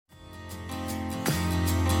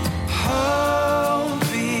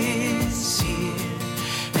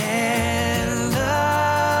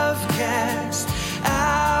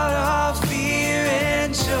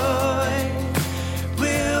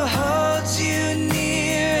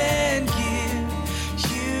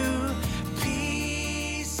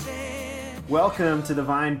Welcome to the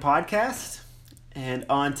Vine Podcast. And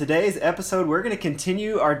on today's episode, we're going to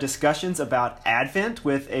continue our discussions about Advent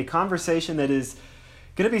with a conversation that is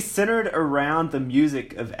going to be centered around the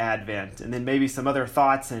music of Advent, and then maybe some other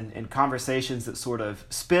thoughts and conversations that sort of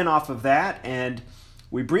spin off of that. And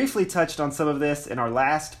we briefly touched on some of this in our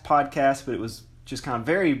last podcast, but it was just kind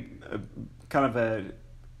of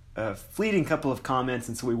a fleeting couple of comments,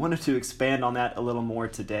 and so we wanted to expand on that a little more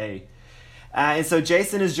today. And so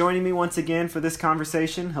Jason is joining me once again for this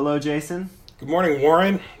conversation. Hello, Jason. Good morning,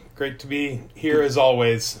 Warren. Great to be here as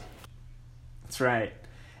always. That's right.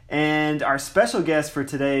 And our special guest for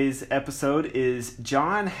today's episode is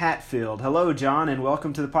John Hatfield. Hello, John, and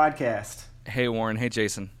welcome to the podcast. Hey, Warren. Hey,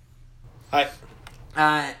 Jason. Hi.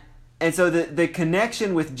 And so the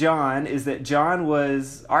connection with John is that John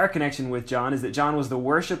was the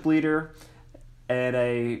worship leader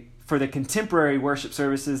for the contemporary worship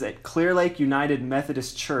services at Clear Lake United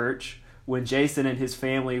Methodist Church when Jason and his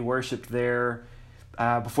family worshiped there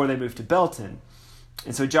before they moved to Belton.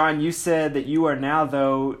 And so, John, you said that you are now,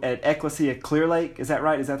 though, at Ecclesia Clear Lake. Is that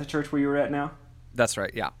right? Is that the church where you're at now? That's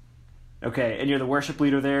right, yeah. Okay, and you're the worship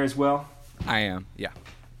leader there as well? I am, yeah.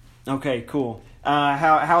 Okay, cool.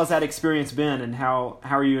 How has that experience been, and how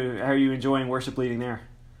are you enjoying worship leading there?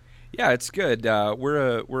 Yeah, it's good.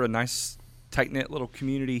 We're a nice, tight-knit little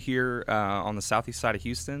community here on the southeast side of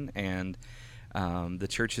Houston, and the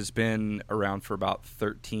church has been around for about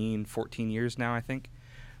 13, 14 years now, I think.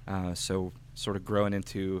 So sort of growing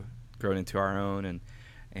into our own,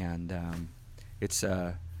 and it's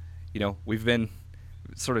we've been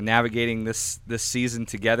sort of navigating this season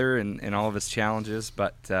together and all of its challenges,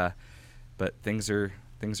 but things are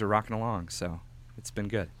rocking along, so it's been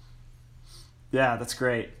good. Yeah, that's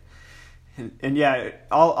great. And yeah,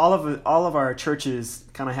 all of our churches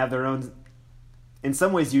kind of have their own, in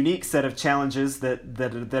some ways, unique set of challenges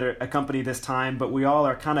that accompany this time, but we all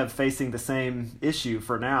are kind of facing the same issue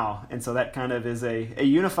for now, and so that kind of is a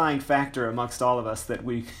unifying factor amongst all of us, that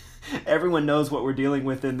everyone knows what we're dealing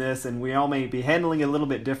with in this, and we all may be handling it a little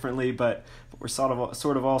bit differently, but we're sort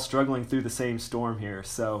of all struggling through the same storm here.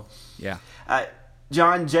 So yeah.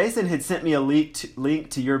 John, Jason had sent me a link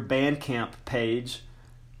to your Bandcamp page,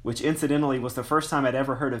 which incidentally was the first time I'd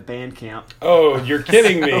ever heard of Bandcamp. Oh, you're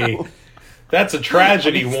kidding me. That's a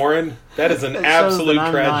tragedy, Warren. That is an absolute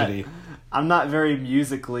tragedy. I'm not very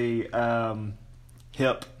musically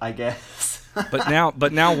hip, I guess. But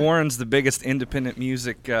now Warren's the biggest independent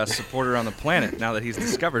music supporter on the planet now that he's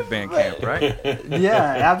discovered Bandcamp, right? Yeah,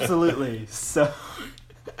 absolutely. So,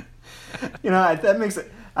 that makes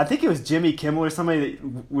it. I think it was Jimmy Kimmel or somebody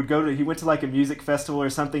that he went to like a music festival or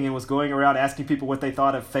something and was going around asking people what they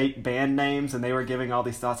thought of fake band names, and they were giving all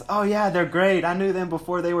these thoughts. Oh yeah, they're great. I knew them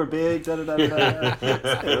before they were big. Da, da, da, da.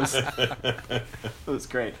 It was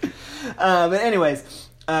great. But anyways,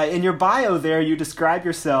 in your bio there, you describe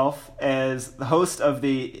yourself as the host of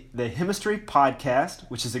the Hymistry podcast,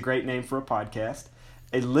 which is a great name for a podcast,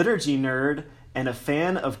 a liturgy nerd, and a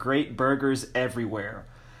fan of great burgers everywhere.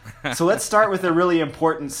 So let's start with the really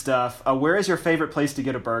important stuff. Where is your favorite place to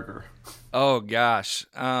get a burger? Oh gosh,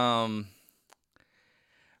 my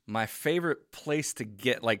favorite place to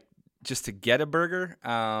get just to get a burger.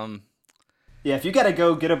 Yeah, if you got to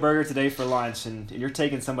go get a burger today for lunch and you're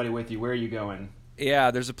taking somebody with you, where are you going? Yeah,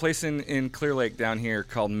 there's a place in Clear Lake down here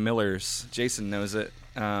called Miller's. Jason knows it.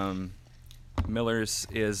 Miller's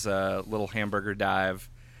is a little hamburger dive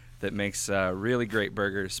that makes really great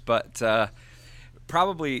burgers, but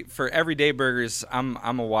probably for everyday burgers, I'm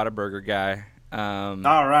a Whataburger guy.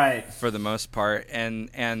 All right. For the most part,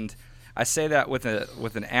 and I say that with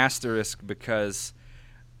an asterisk because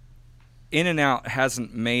In-N-Out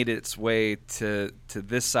hasn't made its way to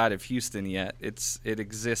this side of Houston yet. It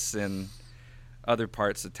exists in other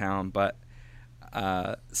parts of town, but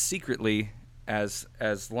secretly, as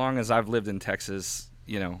long as I've lived in Texas,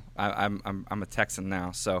 I'm a Texan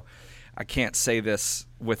now, so I can't say this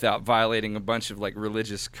without violating a bunch of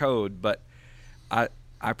religious code, but I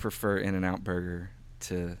prefer In-N-Out Burger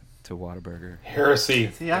to Whataburger.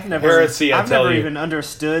 Heresy. See, I've never even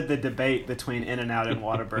understood the debate between In-N-Out and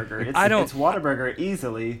Whataburger. It's Whataburger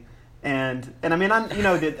easily, and I mean,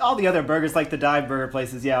 all the other burgers like the dive burger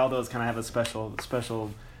places, yeah, all those kind of have a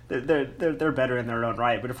special. They're better in their own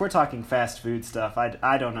right. But if we're talking fast food stuff,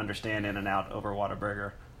 I don't understand In-N-Out over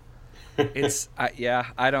Whataburger.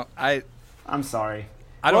 I'm sorry.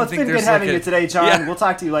 It's been good having you today, John. Yeah. We'll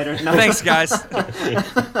talk to you later. No. Thanks, guys.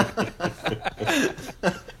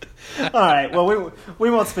 All right. Well,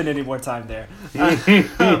 we won't spend any more time there.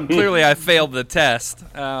 Clearly, I failed the test.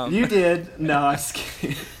 You did. No, I'm just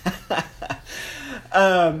kidding.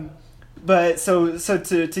 But so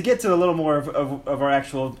to get to a little more of our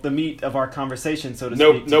actual the meat of our conversation, so to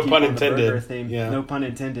no, speak. No pun intended. Theme, yeah. No pun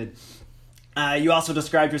intended. You also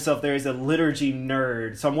described yourself there as a liturgy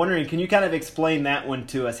nerd. So I'm wondering, can you kind of explain that one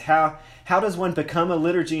to us? How does one become a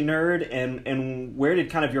liturgy nerd, and where did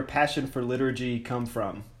kind of your passion for liturgy come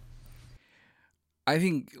from? I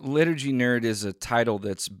think liturgy nerd is a title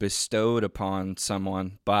that's bestowed upon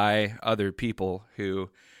someone by other people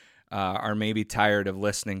who are maybe tired of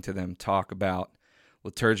listening to them talk about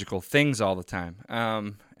liturgical things all the time.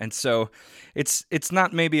 And so it's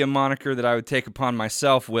not maybe a moniker that I would take upon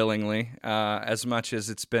myself willingly, as much as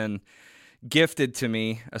it's been gifted to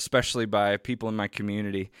me, especially by people in my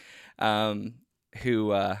community who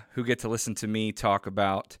get to listen to me talk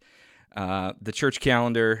about the church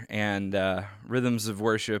calendar and rhythms of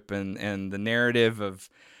worship and the narrative of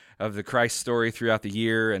the Christ story throughout the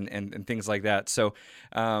year and things like that. So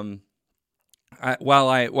while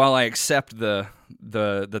I accept the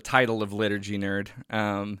title of liturgy nerd,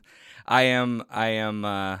 I'm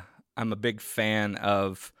a big fan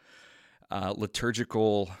of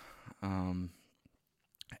liturgical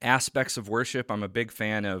aspects of worship. I'm a big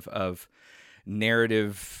fan of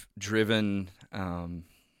narrative driven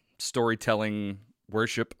storytelling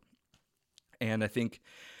worship, and I think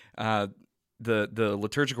the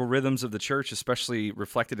liturgical rhythms of the church, especially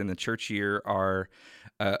reflected in the church year, are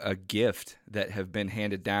a gift that have been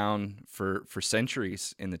handed down for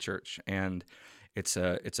centuries in the church, and it's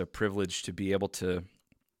a privilege to be able to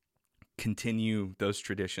continue those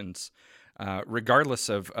traditions, regardless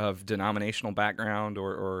of denominational background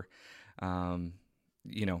or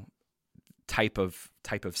type of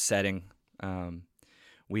setting.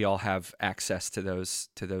 We all have access to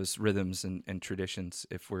those rhythms and traditions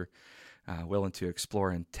if we're willing to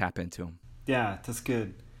explore and tap into them. Yeah, that's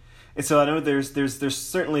good. And so I know there's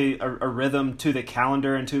certainly a rhythm to the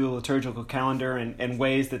calendar and to the liturgical calendar and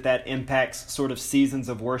ways that impacts sort of seasons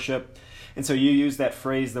of worship. And so you use that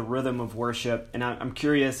phrase, the rhythm of worship. And I'm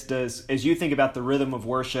curious, as you think about the rhythm of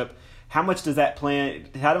worship, how much does that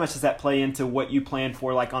play into what you plan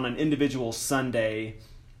for, like on an individual Sunday?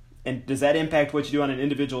 And does that impact what you do on an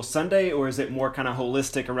individual Sunday, or is it more kind of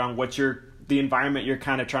holistic around the environment you're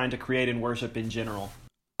kind of trying to create in worship in general?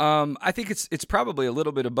 I think it's probably a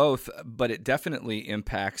little bit of both, but it definitely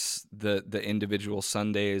impacts the individual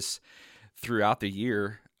Sundays throughout the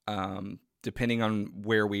year, depending on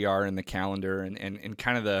where we are in the calendar and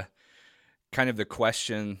kind of the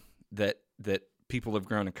question that people have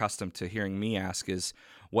grown accustomed to hearing me ask is,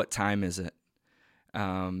 what time is it?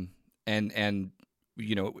 And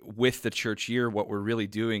with the church year, what we're really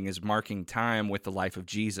doing is marking time with the life of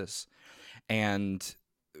Jesus, and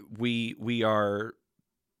we are.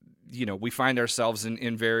 We find ourselves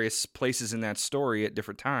in various places in that story at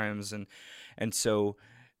different times, and so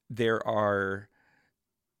there are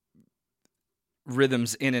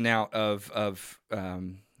rhythms in and out of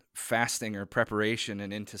fasting or preparation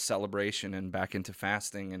and into celebration and back into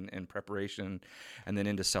fasting and preparation and then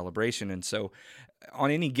into celebration. And so on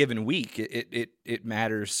any given week, it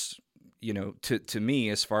matters, to me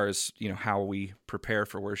as far as, how we prepare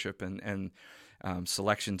for worship and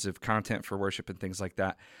selections of content for worship and things like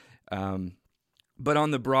that. But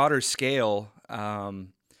on the broader scale,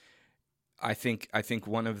 I think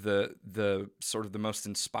one of the sort of the most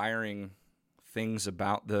inspiring things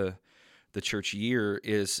about the church year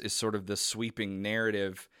is sort of the sweeping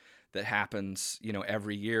narrative that happens,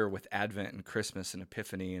 every year with Advent and Christmas and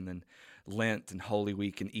Epiphany and then Lent and Holy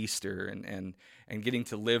Week and Easter and getting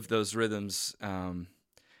to live those rhythms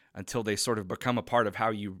until they sort of become a part of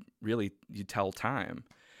how you tell time.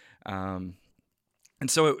 And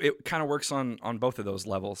so it kind of works on both of those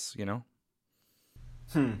levels, Yeah,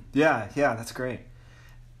 that's great.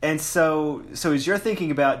 And so as you're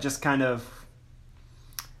thinking about just kind of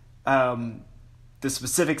the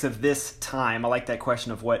specifics of this time, I like that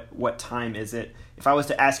question of what time is it? If I was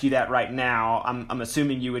to ask you that right now, I'm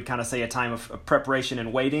assuming you would kind of say a time of preparation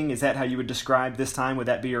and waiting. Is that how you would describe this time? Would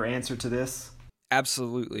that be your answer to this?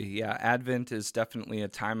 Absolutely, yeah. Advent is definitely a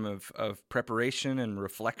time of preparation and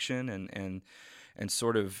reflection and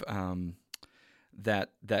sort of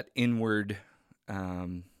that inward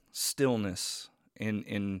stillness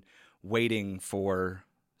in waiting for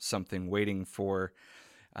something, waiting for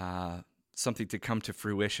something to come to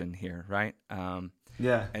fruition here, right?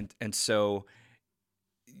 Yeah. And so,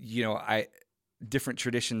 different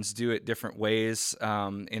traditions do it different ways.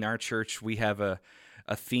 In our church, we have a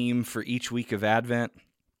theme for each week of Advent.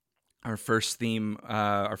 Our first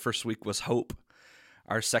week was hope.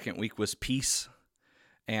 Our second week was peace.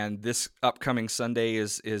 And this upcoming Sunday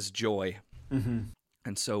is joy. Mm-hmm.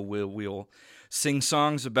 And so we'll sing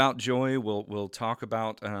songs about joy. We'll talk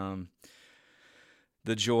about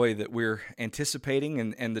the joy that we're anticipating,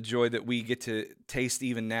 and the joy that we get to taste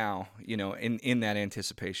even now, in that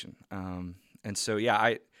anticipation. And so,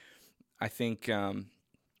 yeah, I think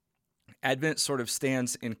Advent sort of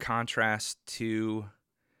stands in contrast to,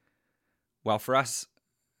 well, for us,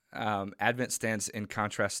 Advent stands in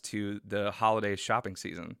contrast to the holiday shopping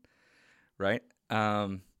season, right?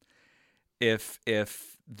 If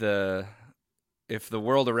the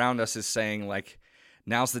world around us is saying, like,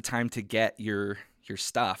 now's the time to get your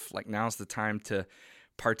stuff, like, now's the time to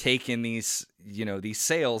partake in these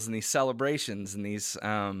sales and these celebrations and these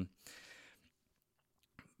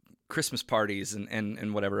Christmas parties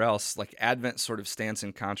and whatever else, like, Advent sort of stands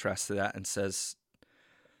in contrast to that and says,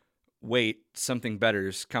 wait, something better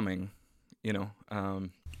is coming.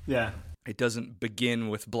 Yeah. It doesn't begin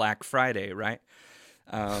with Black Friday, right?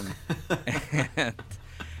 And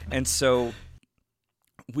so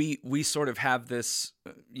we sort of have this,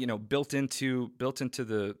 built into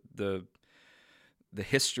the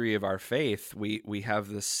history of our faith. We have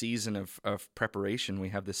this season of preparation. We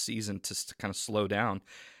have this season to kind of slow down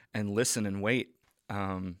and listen and wait.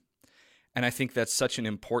 And I think that's such an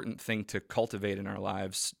important thing to cultivate in our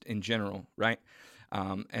lives in general, right?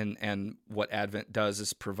 And what Advent does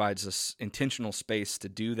is provides us intentional space to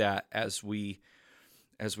do that as we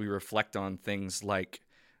reflect on things like,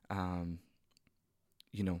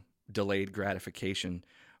 delayed gratification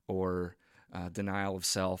or denial of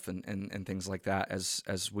self and things like that,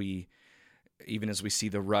 as we see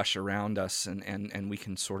the rush around us, and we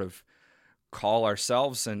can sort of call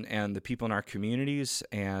ourselves and the people in our communities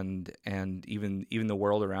and even the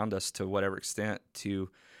world around us, to whatever extent, to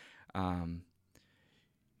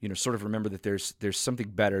sort of remember that there's something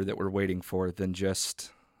better that we're waiting for than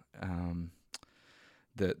just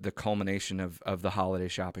the culmination of the holiday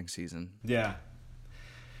shopping season. Yeah.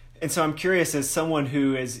 And so I'm curious, as someone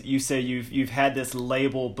who, as you say, you've had this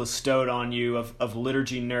label bestowed on you of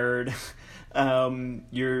liturgy nerd,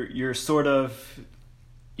 you're sort of,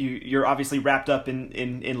 you're obviously wrapped up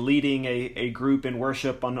in leading a group in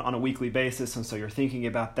worship on a weekly basis, and so you're thinking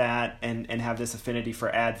about that and have this affinity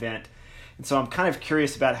for Advent. And so I'm kind of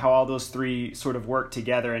curious about how all those three sort of work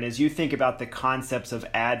together. And as you think about the concepts of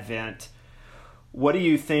Advent, what do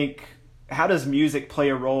you think, how does music play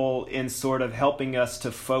a role in sort of helping us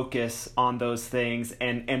to focus on those things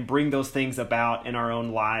and bring those things about in our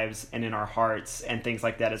own lives and in our hearts and things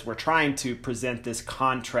like that, as we're trying to present this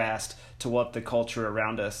contrast to what the culture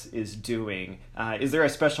around us is doing? Is there a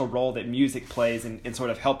special role that music plays in sort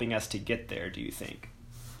of helping us to get there, do you think?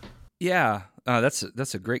 Yeah,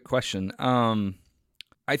 that's a great question. I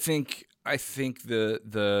think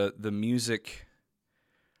the music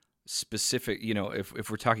specific, if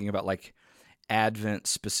we're talking about like Advent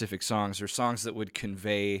specific songs, or songs that would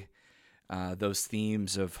convey those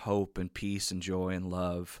themes of hope and peace and joy and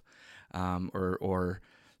love, or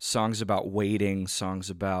songs about waiting, songs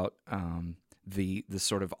about the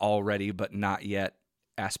sort of already but not yet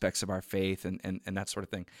aspects of our faith and that sort of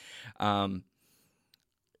thing.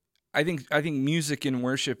 I think music in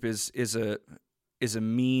worship is a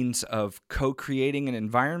means of co-creating an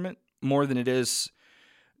environment more than it is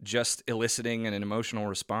just eliciting an emotional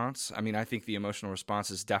response. I mean, I think the emotional response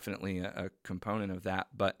is definitely a component of that,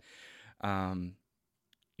 but let me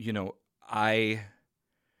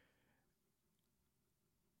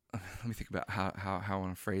think about how I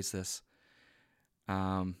want to phrase this.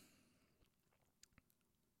 Because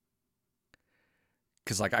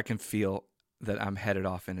I can feel that I'm headed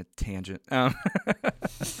off in a tangent.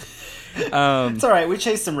 It's all right. We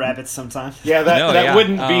chase some rabbits sometimes. Yeah, that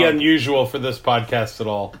wouldn't be unusual for this podcast at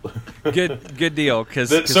all. Good deal.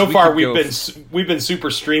 Because so far we've been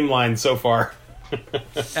super streamlined so far.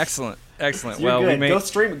 Excellent. Well, we may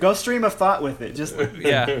go stream of thought with it. Just we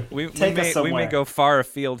may go far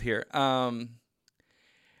afield here. I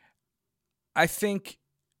think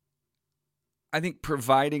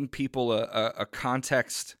providing people a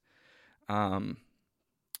context, sort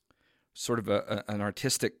of an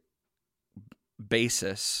artistic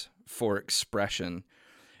basis for expression,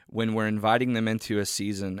 when we're inviting them into a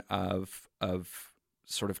season of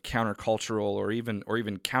sort of countercultural or even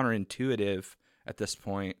counterintuitive at this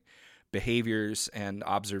point behaviors and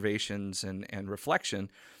observations and reflection.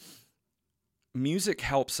 Music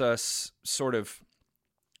helps us sort of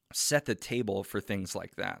set the table for things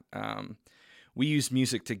like that. We use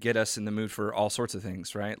music to get us in the mood for all sorts of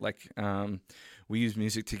things, right? Like we use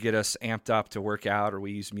music to get us amped up to work out, or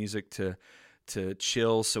we use music to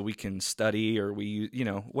chill so we can study, or we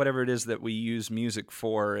whatever it is that we use music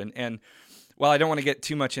for. And Well, I don't want to get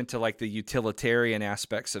too much into like the utilitarian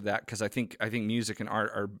aspects of that, because I think music and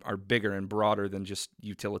art are bigger and broader than just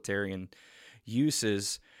utilitarian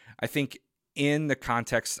uses. I think in the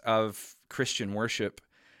context of Christian worship,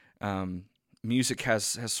 music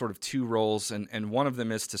has sort of two roles, and one of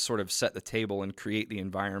them is to sort of set the table and create the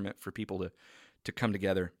environment for people to come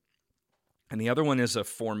together. And the other one is a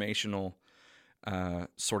formational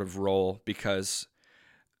sort of role, because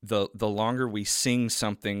the longer we sing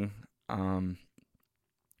something,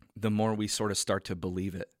 the more we sort of start to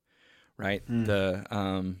believe it, right?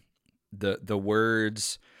 The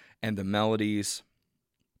words and the melodies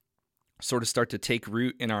sort of start to take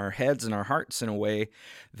root in our heads and our hearts in a way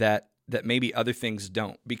that maybe other things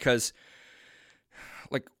don't. Because,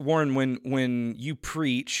 like, Warren, when you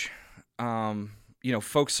preach,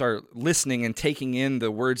 folks are listening and taking in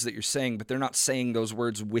the words that you're saying, but they're not saying those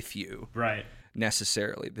words with you, right?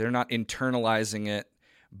 Necessarily, they're not internalizing it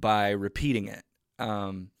by repeating it.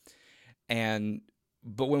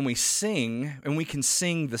 But when we sing, and we can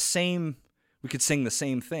sing the same. We could sing the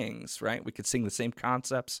same things, right? We could sing the same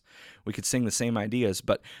concepts. We could sing the same ideas.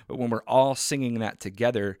 But when we're all singing that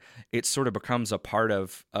together, it sort of becomes a part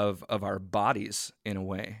of our bodies in a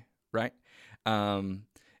way, right? And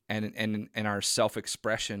our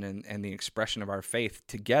self-expression and the expression of our faith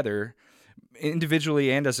together,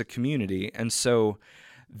 individually and as a community. And so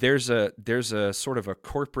there's a sort of a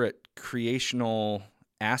corporate creational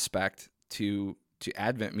aspect to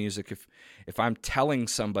Advent music. If I'm telling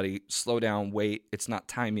somebody, slow down, wait, it's not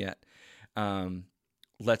time yet.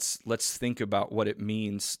 Let's think about what it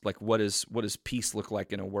means. Like, what does peace look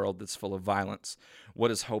like in a world that's full of violence? What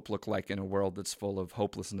does hope look like in a world that's full of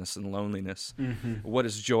hopelessness and loneliness? Mm-hmm. What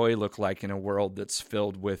does joy look like in a world that's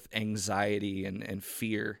filled with anxiety and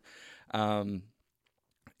fear?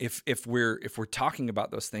 If we're talking about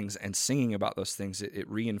those things and singing about those things, it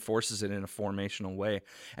reinforces it in a formational way.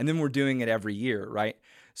 And then we're doing it every year, right?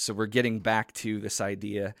 So we're getting back to this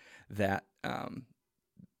idea that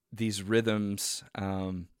these rhythms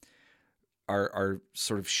are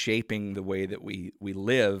sort of shaping the way that we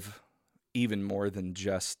live, even more than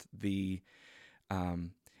just the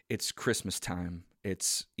it's Christmas time,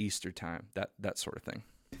 it's Easter time, that sort of thing.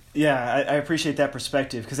 Yeah, I appreciate that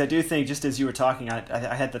perspective, because I do think, just as you were talking,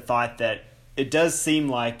 I had the thought that it does seem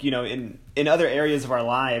like, in other areas of our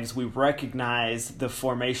lives, we recognize the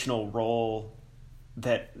formational role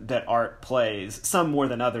that art plays, some more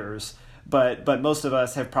than others, but most of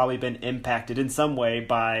us have probably been impacted in some way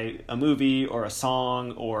by a movie or a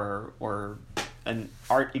song or an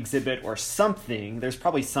art exhibit or something. There's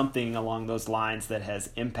probably something along those lines that has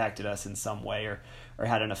impacted us in some way or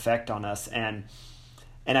had an effect on us.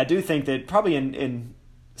 And I do think that probably in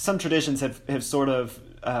some traditions have sort of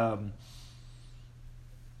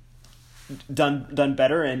done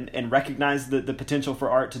better and recognized the potential for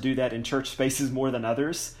art to do that in church spaces more than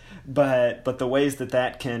others. But the ways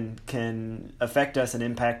that can affect us and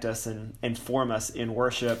impact us and inform us in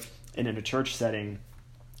worship and in a church setting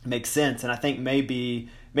makes sense. And I think maybe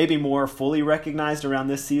more fully recognized around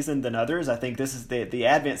this season than others. I think this is the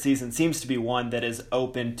Advent season seems to be one that is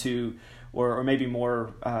open to, or maybe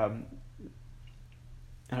more,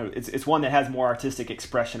 it's one that has more artistic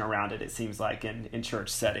expression around it seems like, in church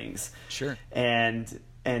settings. Sure. And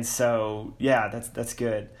so, yeah, that's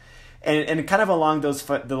good. And kind of along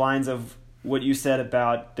the lines of what you said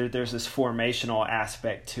about there's this formational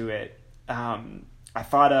aspect to it. I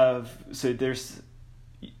thought of,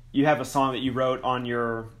 you have a song that you wrote on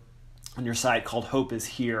your site called Hope is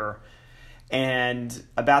Here. And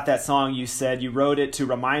about that song, you said you wrote it to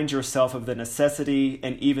remind yourself of the necessity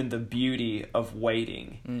and even the beauty of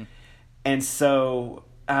waiting. Mm. And so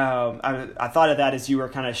I thought of that as you were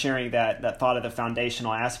kind of sharing that thought of the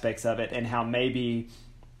foundational aspects of it, and how maybe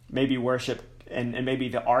worship and maybe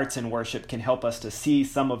the arts in worship can help us to see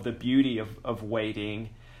some of the beauty of waiting.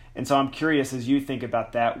 And so I'm curious, as you think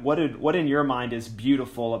about that, what in your mind is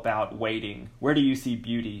beautiful about waiting? Where do you see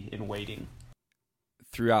beauty in waiting?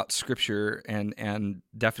 Throughout Scripture, and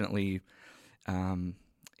definitely in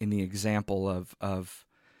the example of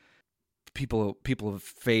people of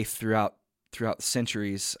faith throughout the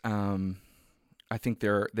centuries, I think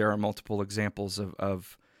there are multiple examples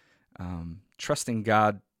of trusting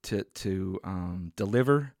God to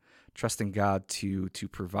deliver, trusting God to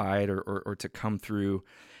provide or to come through,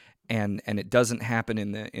 and it doesn't happen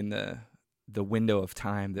in the window of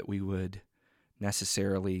time that we would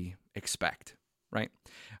necessarily expect. Right.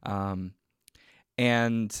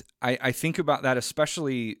 And I think about that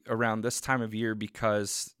especially around this time of year,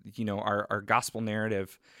 because, our gospel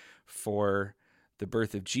narrative for the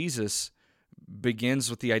birth of Jesus begins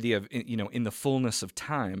with the idea of, in the fullness of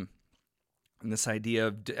time. and this idea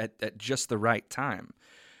of at just the right time.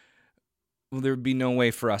 Well, there would be no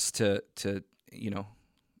way for us to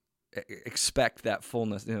expect that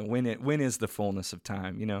fullness. When is the fullness of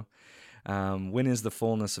time? When is the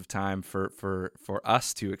fullness of time for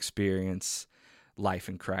us to experience life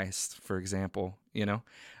in Christ, for example?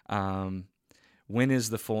 When is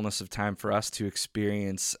the fullness of time for us to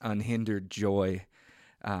experience unhindered joy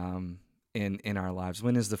in our lives?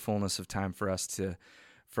 When is the fullness of time for us to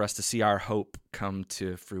see our hope come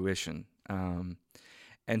to fruition?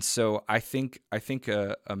 And so I think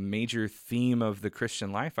a major theme of the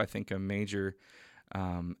Christian life, I think a major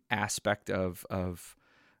aspect of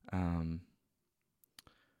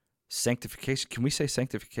sanctification. Can we say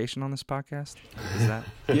sanctification on this podcast? Is that?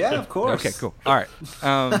 Yeah, of course. Okay, cool. All right.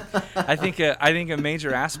 I think a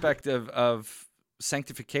major aspect of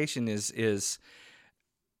sanctification is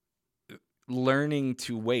learning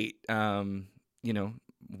to wait. Wait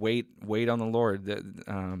on the Lord.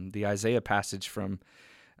 The Isaiah passage from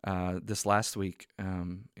this last week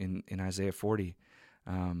in Isaiah 40.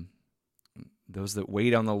 Those that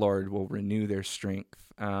wait on the Lord will renew their strength.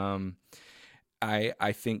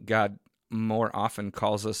 I think God more often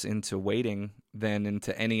calls us into waiting than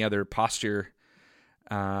into any other posture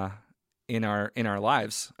in our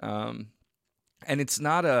lives. And it's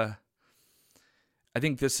not I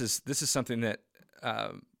think this is something that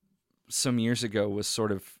some years ago was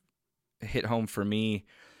sort of hit home for me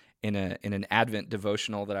in an Advent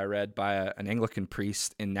devotional that I read by an Anglican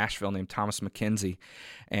priest in Nashville named Thomas McKenzie,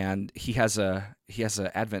 and he has a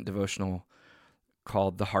Advent devotional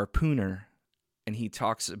called The Harpooner, and he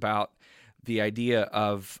talks about the idea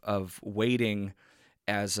of waiting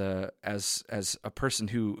as a person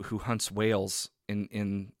who hunts whales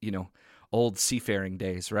in old seafaring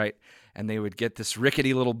days, right? And they would get this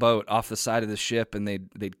rickety little boat off the side of the ship, and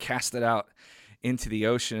they'd cast it out into the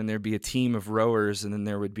ocean, and there'd be a team of rowers, and then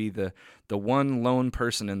there would be the one lone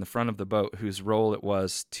person in the front of the boat whose role it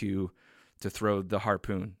was to throw the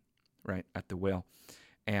harpoon right at the whale,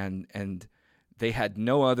 and they had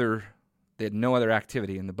no other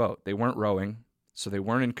activity in the boat. They weren't rowing, so they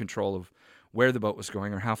weren't in control of where the boat was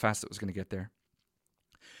going or how fast it was going to get there.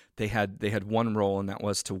 They had one role, and that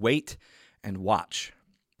was to wait and watch.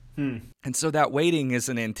 And so that waiting is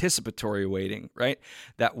an anticipatory waiting, right?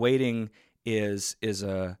 That waiting is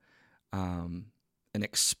an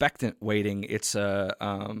expectant waiting. It's a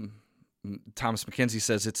Thomas McKenzie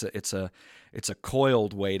says it's a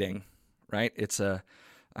coiled waiting, right? It's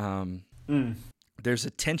there's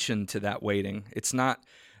a tension to that waiting. It's not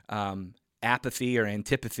apathy or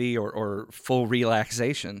antipathy or full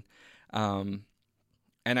relaxation. And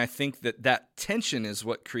I think that tension is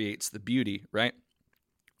what creates the beauty, right?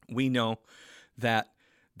 We know that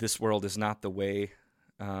this world is not the way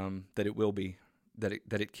that it will be, that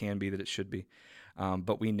it can be, that it should be.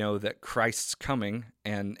 But we know that Christ's coming,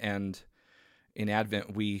 and in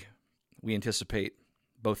Advent we anticipate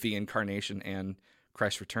both the incarnation and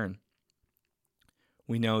Christ's return.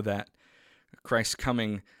 We know that Christ's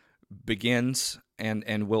coming begins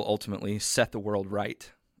and will ultimately set the world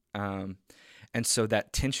right. And so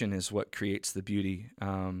that tension is what creates the beauty,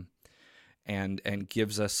 and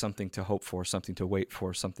gives us something to hope for, something to wait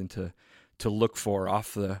for, something to look for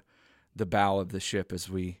off the bow of the ship as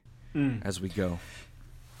we go.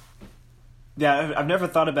 Yeah, I've never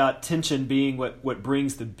thought about tension being what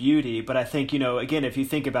brings the beauty, but I think, again, if you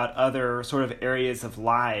think about other sort of areas of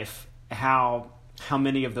life, how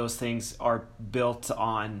many of those things are built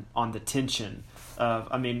on the tension of,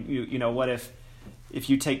 what if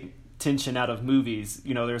you take tension out of movies,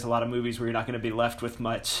 there's a lot of movies where you're not going to be left with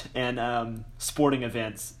much, and sporting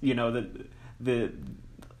events, the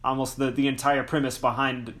entire premise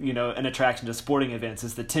behind an attraction to sporting events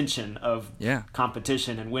is the tension of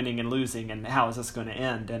competition and winning and losing, and how is this going to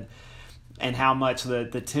end, and how much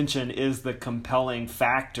the tension is the compelling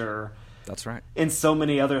factor. That's right. In so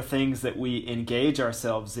many other things that we engage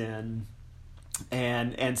ourselves in,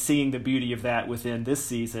 and seeing the beauty of that within this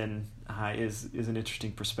season is an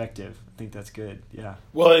interesting perspective. I think that's good. Yeah.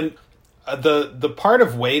 Well, and the part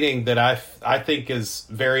of waiting that I think is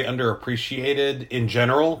very underappreciated in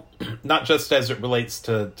general, not just as it relates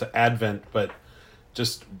to Advent, but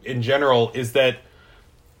just in general, is that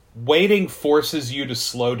waiting forces you to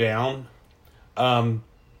slow down,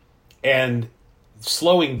 and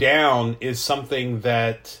slowing down is something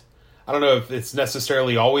that I don't know if it's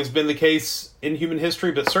necessarily always been the case in human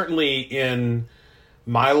history, but certainly in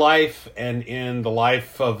my life and in the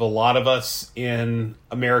life of a lot of us in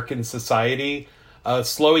American society,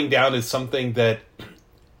 slowing down is something that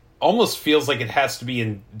almost feels like it has to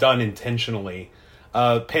be done intentionally.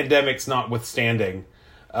 Pandemics notwithstanding,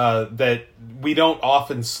 that we don't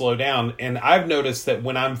often slow down. And I've noticed that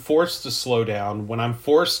when I'm forced to slow down, when I'm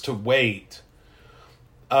forced to wait,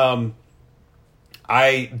 I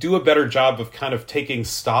do a better job of kind of taking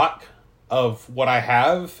stock of what I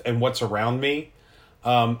have and what's around me.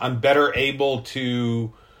 I'm better able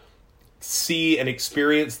to see and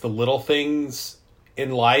experience the little things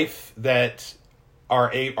in life that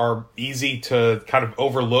are easy to kind of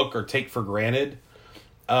overlook or take for granted.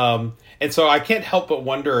 And so I can't help but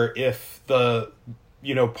wonder if part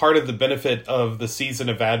of the benefit of the season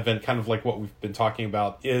of Advent, kind of like what we've been talking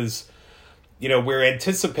about, is, we're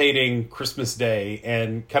anticipating Christmas Day,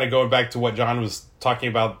 and kind of going back to what John was talking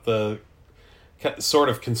about, the sort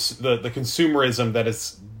of the consumerism that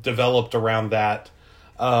is developed around that,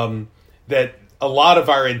 that a lot of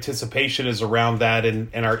our anticipation is around that,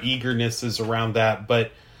 and our eagerness is around that.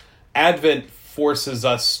 But Advent forces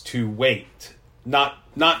us to wait, not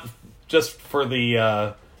just for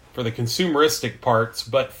the consumeristic parts,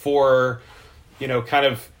 but for, kind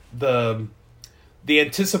of the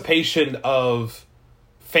anticipation of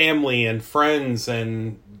family and friends,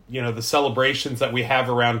 and, the celebrations that we have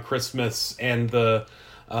around Christmas, and the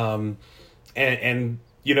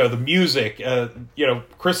the music.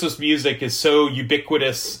 Christmas music is so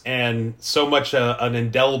ubiquitous and so much an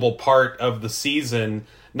indelible part of the season,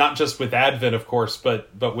 not just with Advent, of course,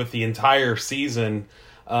 but with the entire season.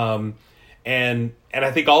 And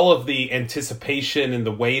I think all of the anticipation and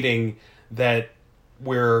the waiting that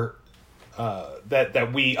we're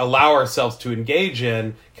that we allow ourselves to engage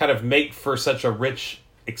in kind of make for such a rich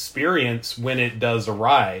experience when it does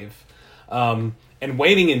arrive. And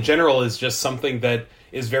waiting in general is just something that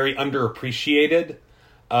is very underappreciated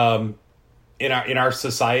in our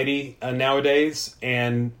society nowadays,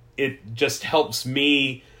 and it just helps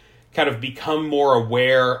me kind of become more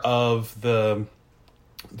aware of the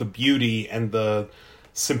beauty and the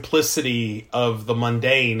simplicity of the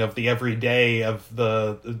mundane, of the everyday,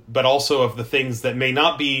 but also of the things that may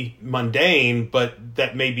not be mundane, but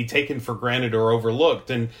that may be taken for granted or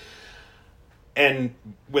overlooked. And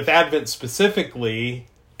with Advent specifically,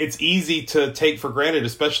 it's easy to take for granted,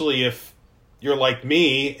 especially if you're like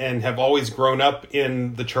me and have always grown up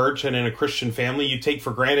in the church and in a Christian family. You take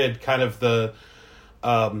for granted kind of the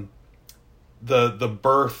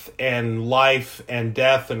birth and life and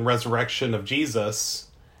death and resurrection of Jesus.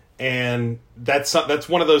 And that's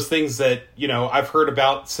one of those things that, I've heard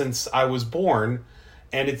about since I was born,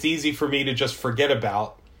 and it's easy for me to just forget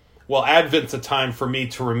about. Well, Advent's a time for me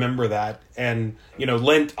to remember that. And,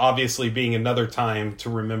 Lent obviously being another time to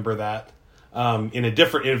remember that, in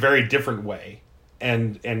a very different way,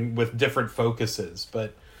 and with different focuses.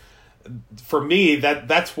 But for me,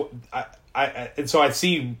 that's what and so I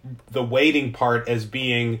see the waiting part as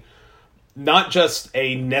being not just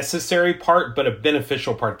a necessary part, but a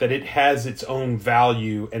beneficial part, that it has its own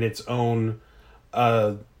value and its own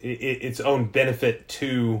benefit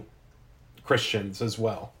to Christians as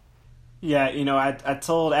well. Yeah, I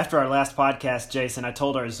told, after our last podcast, Jason, I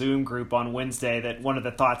told our Zoom group on Wednesday that one of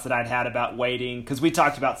the thoughts that I'd had about waiting, because we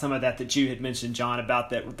talked about some of that you had mentioned, John,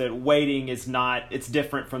 about that waiting is not, it's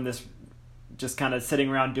different from this just kind of sitting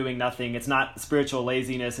around doing nothing. It's not spiritual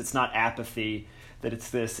laziness. It's not apathy, that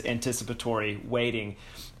it's this anticipatory waiting.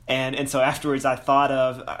 And so afterwards I thought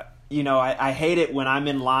of, I hate it when I'm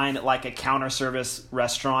in line at like a counter service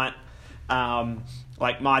restaurant,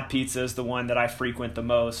 like Mod Pizza is the one that I frequent the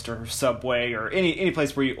most, or Subway, or any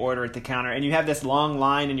place where you order at the counter, and you have this long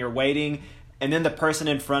line and you're waiting, and then the person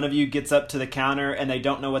in front of you gets up to the counter and they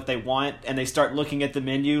don't know what they want, and they start looking at the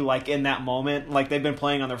menu like in that moment, like they've been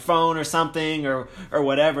playing on their phone or something or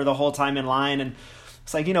whatever the whole time in line. And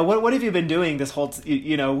it's like, what have you been doing this whole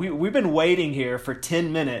we've been waiting here for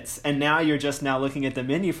 10 minutes, and now you're just now looking at the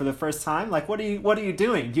menu for the first time? Like, what are you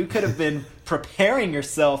doing? You could have been preparing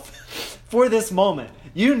yourself for this moment.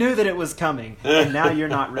 You knew that it was coming, and now you're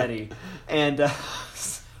not ready. And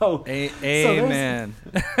amen.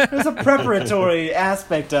 So there's a preparatory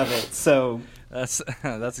aspect of it. So that's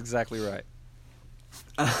exactly right.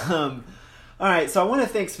 All right, so I want to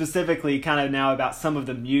think specifically kind of now about some of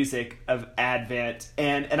the music of Advent,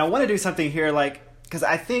 and I want to do something here, because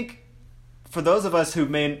I think for those of us who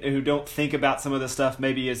don't think about some of this stuff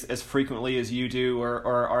maybe as frequently as you do, or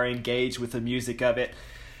are engaged with the music of it,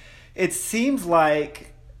 it seems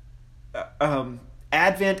like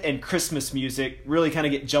Advent and Christmas music really kind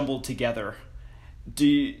of get jumbled together.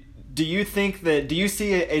 Do Do you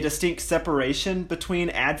see a distinct separation between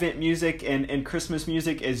Advent music and Christmas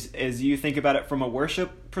music as you think about it from a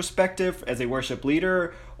worship perspective, as a worship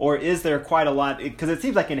leader, or is there quite a lot? Because it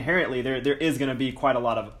seems like inherently there is going to be quite a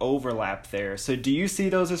lot of overlap there. So do you see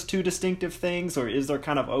those as two distinctive things, or is there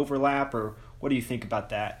kind of overlap, or what do you think about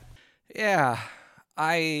that? Yeah,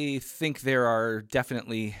 I think there are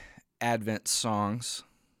definitely Advent songs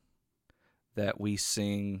that we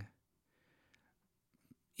sing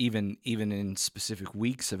even in specific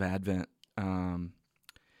weeks of Advent, as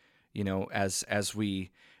we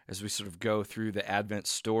sort of go through the Advent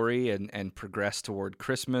story and progress toward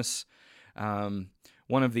Christmas, one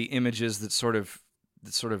of the images that sort of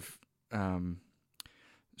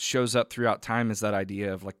shows up throughout time is that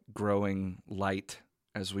idea of like growing light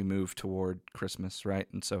as we move toward Christmas, right?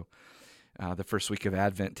 And so the first week of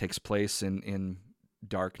Advent takes place in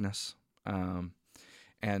darkness, and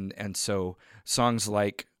so songs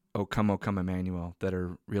like O Come, Emmanuel, that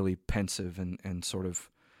are really pensive and sort of,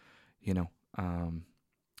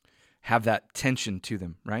 have that tension to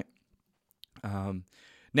them, right?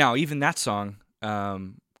 Now, even that song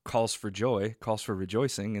calls for joy, calls for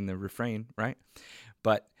rejoicing in the refrain, right?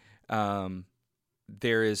 But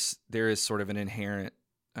there is sort of an inherent,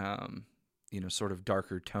 sort of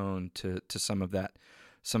darker tone to some of that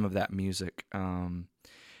music.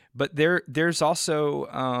 But there's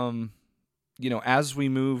also, as we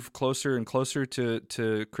move closer and closer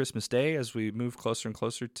to Christmas Day, as we move closer and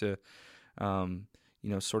closer to,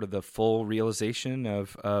 sort of the full realization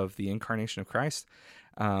of the incarnation of Christ,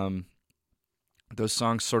 those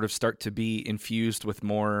songs sort of start to be infused with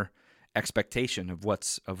more expectation of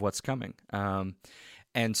what's coming.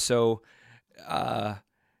 And so, I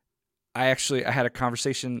had a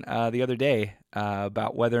conversation the other day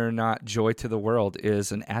about whether or not "Joy to the World"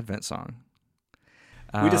 is an Advent song.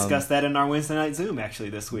 We discussed that in our Wednesday night Zoom actually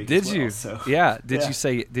this week. Did as well, you? So. Yeah. Did Yeah. you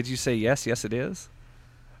say yes? Yes, it is.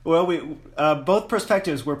 Well, we both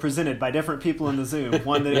perspectives were presented by different people in the Zoom.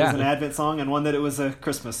 One that it was an Advent song, and one that it was a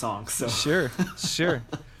Christmas song. So Sure.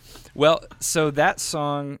 Well, so that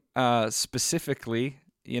song specifically,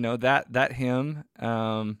 that hymn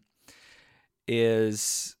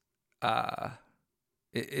is.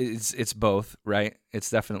 It's both, right? It's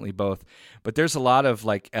definitely both. But there's a lot of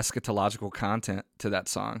like eschatological content to that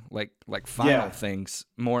song, like final things,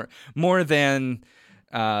 more than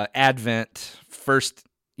Advent, first,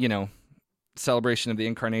 celebration of the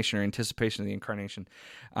incarnation or anticipation of the incarnation.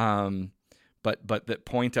 But that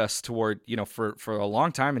point us toward, for a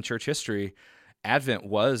long time in church history, Advent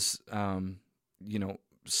was,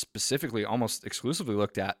 specifically almost exclusively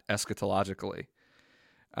looked at eschatologically.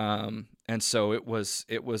 And so it was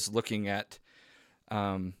looking at,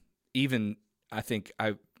 even I think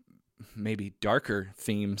maybe darker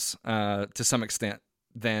themes, to some extent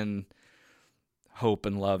than hope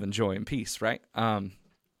and love and joy and peace. Right.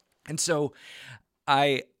 And so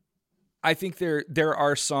I think there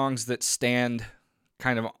are songs that stand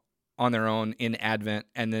kind of on their own in Advent.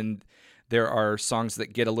 And then there are songs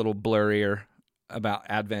that get a little blurrier about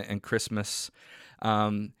Advent and Christmas.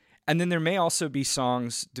 And then there may also be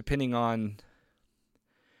songs, depending on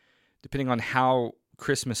how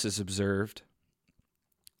Christmas is observed,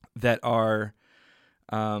 that are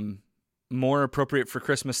more appropriate for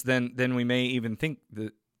Christmas than we may even think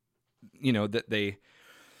that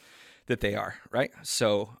they are, right?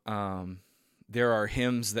 So there are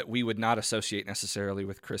hymns that we would not associate necessarily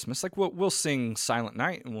with Christmas. Like we'll sing Silent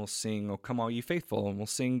Night, and we'll sing "O Come All Ye Faithful," and we'll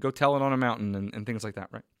sing "Go Tell It on a Mountain," and things like that,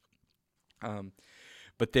 right?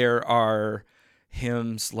 But there are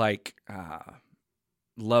hymns like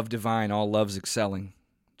 "Love Divine, All Loves Excelling,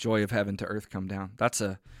 Joy of Heaven to Earth Come Down." That's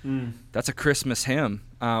a Christmas hymn.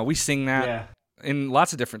 We sing that in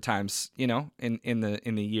lots of different times, in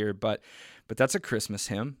the year. But that's a Christmas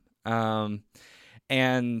hymn. And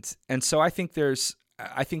so I think there, sort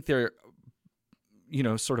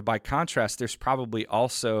of by contrast, there's probably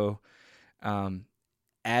also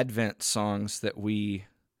Advent songs that we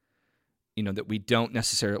may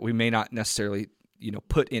not necessarily,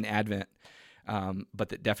 put in Advent, but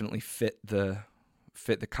that definitely fit the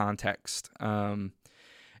context. And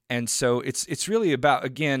so it's really about,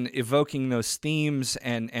 again, evoking those themes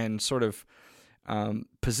and sort of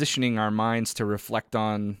positioning our minds to reflect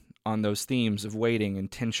on those themes of waiting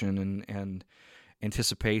and tension and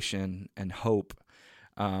anticipation and hope.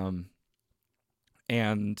 And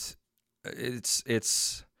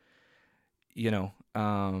it's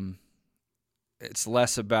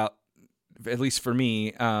less about, at least for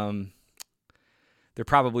me, there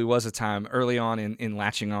probably was a time early on in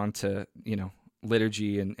latching on to,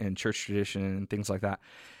 liturgy and church tradition and things like that,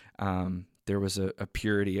 there was a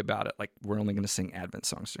purity about it. Like, we're only going to sing Advent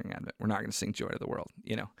songs during Advent. We're not going to sing Joy to the World,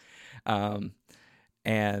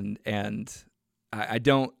 and I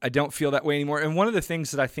don't feel that way anymore. And one of the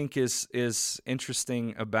things that I think is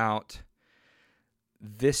interesting about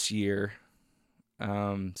this year,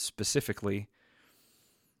 specifically,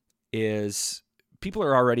 is people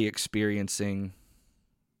are already experiencing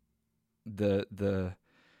the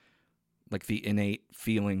innate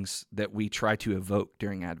feelings that we try to evoke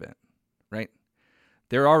during Advent, right?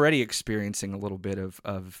 They're already experiencing a little bit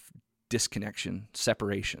of disconnection,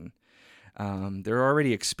 separation. They're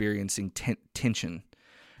already experiencing tension,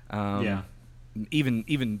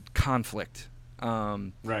 even conflict.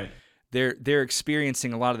 Right. They're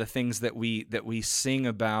experiencing a lot of the things that we sing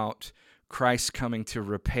about Christ coming to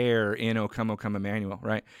repair in O Come, Emmanuel,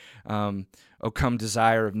 right? O come,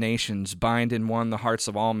 desire of nations, bind in one the hearts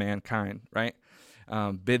of all mankind, right?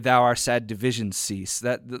 Bid thou our sad divisions cease.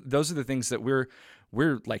 Those are the things that we're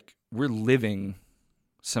living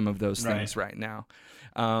some of those things right now.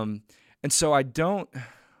 And so I told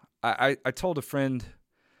a friend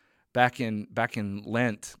back in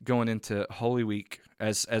Lent, going into Holy Week,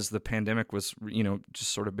 as the pandemic was,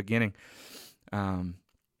 just sort of beginning,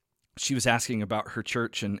 she was asking about her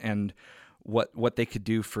church and what they could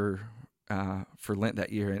do for Lent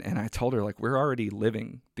that year. And I told her, like, we're already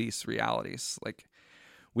living these realities. Like,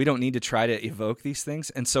 we don't need to try to evoke these things.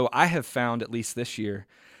 And so I have found, at least this year,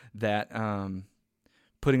 that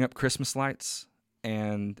putting up Christmas lights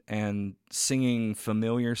and singing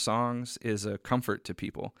familiar songs is a comfort to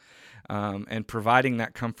people, and providing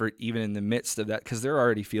that comfort even in the midst of that, because they're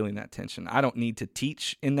already feeling that tension. I don't need to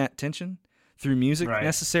teach in that tension through music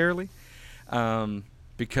necessarily,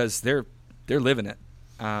 because they're living it.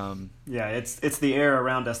 It's the air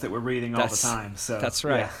around us that we're breathing all the time. So that's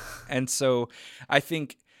right. Yeah. And so I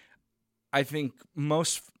think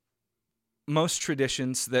most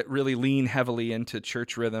traditions that really lean heavily into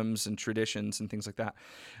church rhythms and traditions and things like that,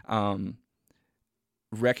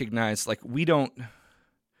 recognize, like, we don't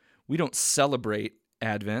celebrate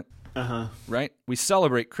Advent, right? We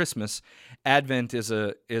celebrate Christmas. Advent is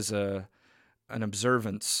an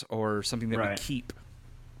observance or something that we keep,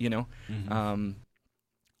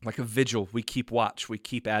 like a vigil. We keep watch. We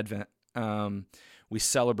keep Advent. We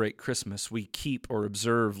celebrate Christmas. We keep or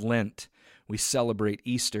observe Lent. We celebrate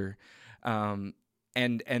Easter. And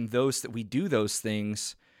those that we do those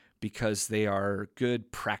things because they are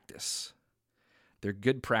good practice. They're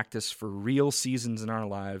good practice for real seasons in our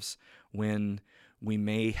lives when we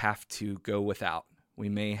may have to go without. We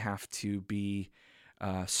may have to be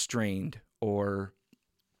strained, or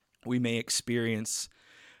we may experience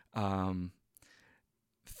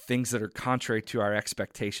things that are contrary to our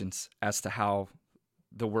expectations as to how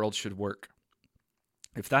the world should work.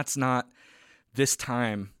 If that's not this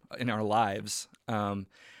time in our lives,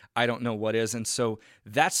 I don't know what is. And so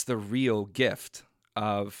that's the real gift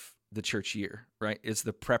of the church year, right? It's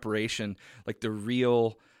the preparation, like the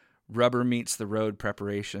real rubber meets the road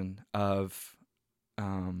preparation of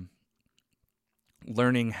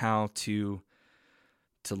learning how to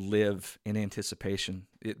live in anticipation.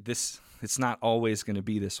 It's not always going to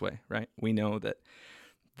be this way, right? We know that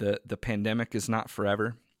the pandemic is not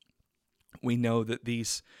forever. We know that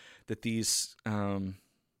these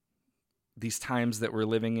times that we're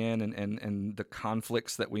living in and the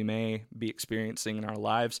conflicts that we may be experiencing in our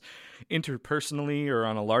lives, interpersonally or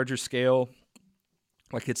on a larger scale,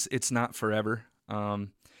 like it's not forever.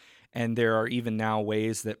 And there are even now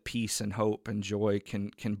ways that peace and hope and joy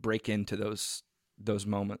can break into those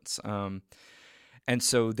moments. And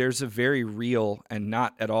so there's a very real and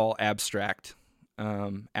not at all abstract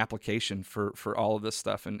application for all of this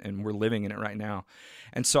stuff, and we're living in it right now.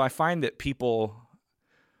 And so I find that people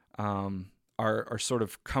are sort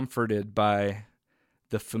of comforted by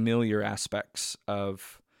the familiar aspects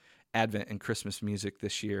of Advent and Christmas music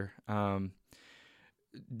this year.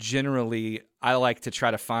 Generally, I like to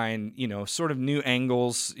try to find, sort of new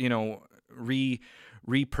angles,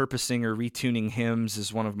 repurposing or retuning hymns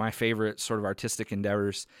is one of my favorite sort of artistic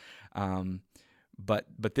endeavors.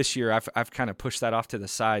 But this year I've kind of pushed that off to the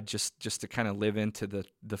side just to kind of live into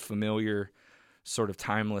the familiar sort of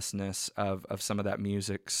timelessness of some of that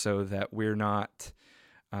music, so that we're not,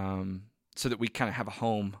 so that we kind of have a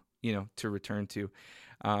home, to return to.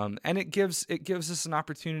 And it gives us an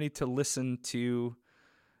opportunity to listen to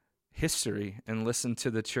history and listen to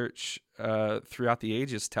the church throughout the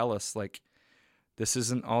ages tell us, like, this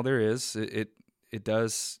isn't all there is. It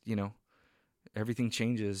does, everything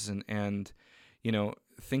changes, and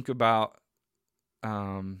think about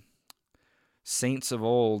saints of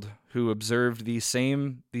old who observed these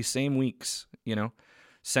same weeks,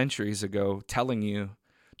 centuries ago telling you,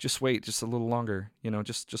 just wait just a little longer,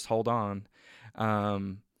 just hold on.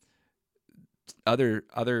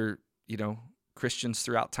 Other Christians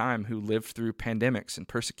throughout time who lived through pandemics and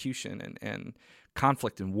persecution and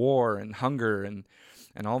conflict and war and hunger and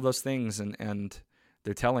all those things, and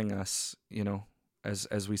they're telling us,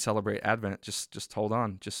 as we celebrate Advent, just hold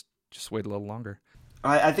on, just wait a little longer.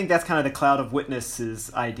 I think that's kind of the cloud of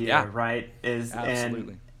witnesses idea, right?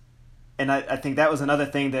 Absolutely. And I think that was another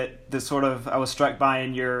thing that sort of I was struck by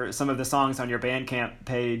in some of the songs on your Bandcamp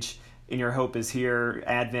page in your Hope Is Here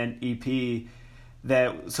Advent EP.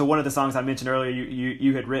 So one of the songs I mentioned earlier,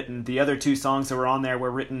 you had written. The other two songs that were on there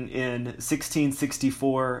were written in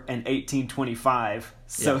 1664 and 1825.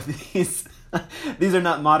 So these are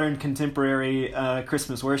not modern contemporary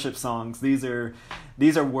Christmas worship songs. These are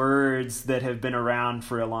words that have been around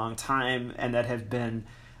for a long time and that have been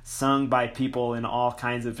sung by people in all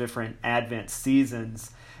kinds of different Advent seasons.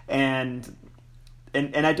 And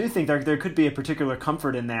I do think there could be a particular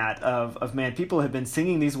comfort in that of man, people have been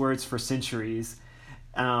singing these words for centuries,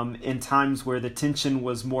 in times where the tension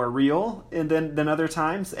was more real than other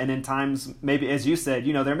times, and in times, maybe as you said,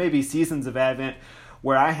 there may be seasons of Advent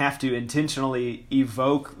where I have to intentionally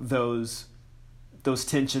evoke those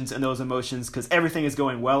tensions and those emotions because everything is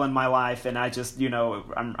going well in my life, and I just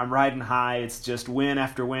I'm riding high. It's just win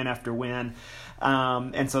after win after win.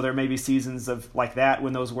 And so there may be seasons of like that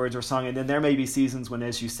when those words are sung, and then there may be seasons when,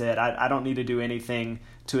 as you said, I don't need to do anything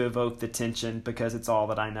to evoke the tension because it's all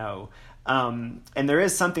that I know. And there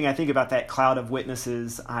is something I think about that cloud of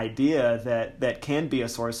witnesses idea that can be a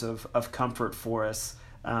source of comfort for us,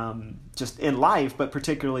 just in life, but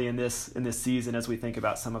particularly in this season as we think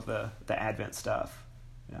about some of the Advent stuff.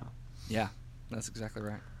 Yeah, that's exactly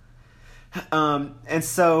right. And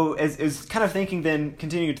so as kind of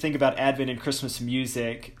continuing to think about Advent and Christmas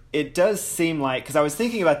music, it does seem like, because I was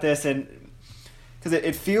thinking about this, and because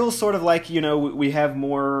it feels sort of like, we have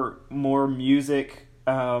more music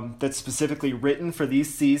that's specifically written for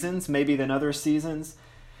these seasons, maybe than other seasons.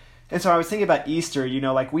 And so I was thinking about Easter,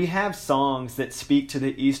 like we have songs that speak to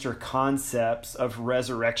the Easter concepts of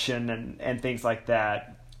resurrection and things like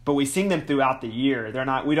that, but we sing them throughout the year.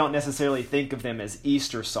 We don't necessarily think of them as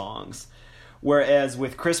Easter songs. Whereas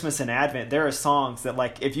with Christmas and Advent, there are songs that,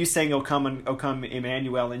 like, if you sang O Come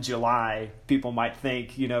Emmanuel in July, people might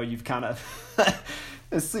think, you've kind of,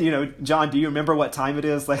 John, do you remember what time it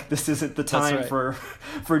is? Like, this isn't the time for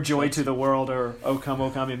joy to the world, or O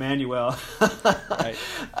Come Emmanuel. Right.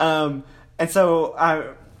 And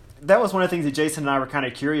so that was one of the things that Jason and I were kind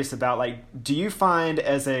of curious about. Like, do you find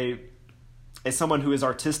as someone who is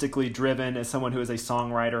artistically driven, as someone who is a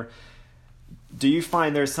songwriter, do you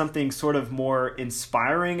find there's something sort of more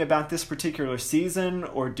inspiring about this particular season,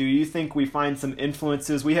 or do you think we find some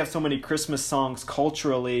influences? We have so many Christmas songs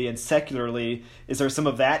culturally and secularly. Is there some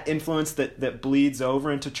of that influence that bleeds over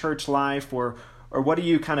into church life, or what do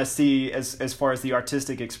you kind of see as far as the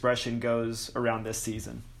artistic expression goes around this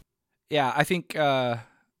season? Yeah, I think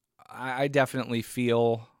I definitely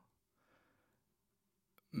feel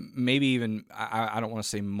maybe even, I don't want to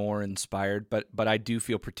say more inspired, but I do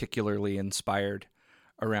feel particularly inspired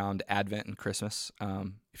around Advent and Christmas.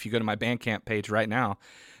 If you go to my Bandcamp page right now,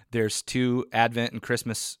 there's 2 Advent and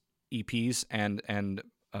Christmas EPs and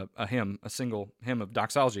a single hymn of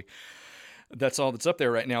doxology. That's all that's up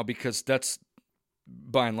there right now, because that's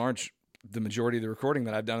by and large the majority of the recording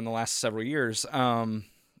that I've done in the last several years. And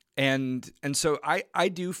so I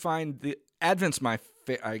do find the Advent's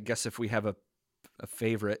I guess if we have a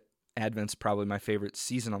favorite, Advent's probably my favorite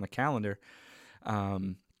season on the calendar,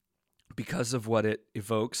 because of what it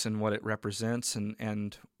evokes and what it represents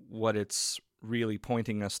and what it's really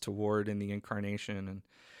pointing us toward in the incarnation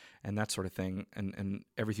and that sort of thing, and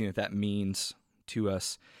everything that means to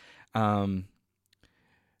us. I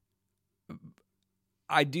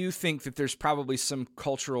do think that there's probably some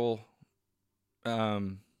cultural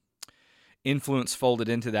influence folded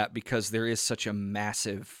into that, because there is such a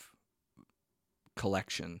massive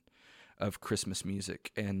collection of Christmas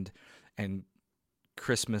music, and the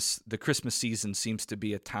Christmas season seems to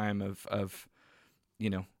be a time of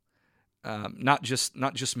not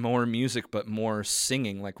just more music, but more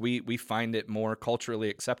singing. Like we find it more culturally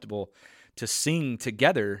acceptable to sing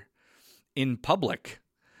together in public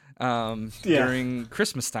during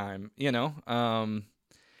Christmas time, and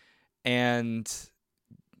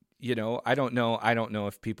I don't know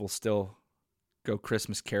if people still go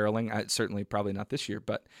Christmas caroling. Certainly probably not this year,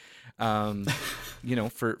 but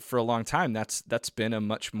for a long time that's been a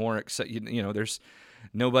much more there's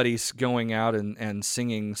nobody's going out and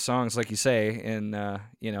singing songs like you say in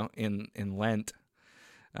Lent,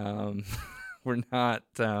 we're not.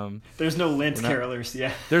 There's no Lent carolers,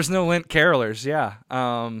 yeah. There's no Lent carolers, yeah.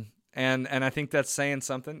 And I think that's saying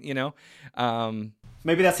something, you know.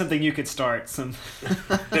 Maybe that's something you could start.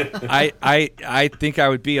 I think I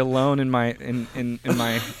would be alone in my in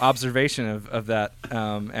my observation of that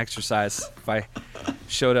exercise if I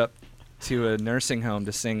showed up to a nursing home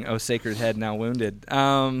to sing "O Sacred Head Now Wounded."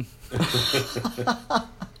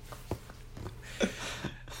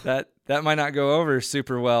 That might not go over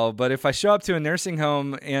super well, but if I show up to a nursing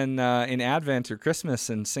home in Advent or Christmas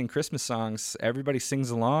and sing Christmas songs, everybody sings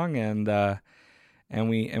along and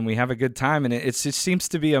we have a good time, and it seems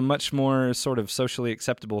to be a much more sort of socially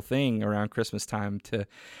acceptable thing around Christmas time to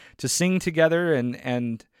sing together,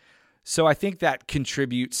 and so I think that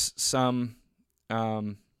contributes some,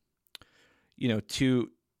 you know, to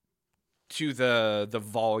the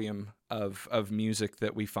volume of music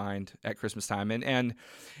that we find at Christmas time, and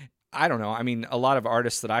I don't know. I mean, a lot of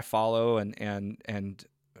artists that I follow and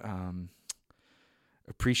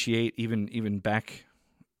appreciate even back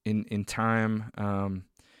in time,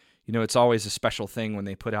 you know, it's always a special thing when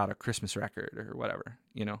they put out a Christmas record or whatever,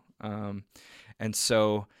 you know. And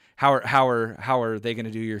so how are they going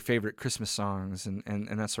to do your favorite Christmas songs and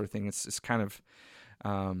that sort of thing? It's kind of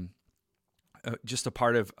just a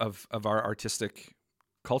part of our artistic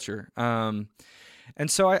culture. And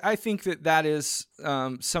so I think that is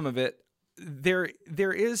some of it. There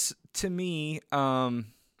is, to me,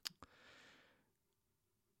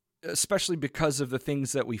 especially because of the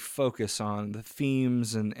things that we focus on, the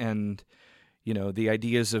themes and you know, the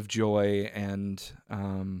ideas of joy, and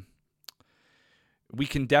we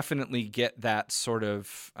can definitely get that sort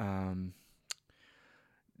of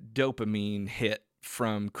dopamine hit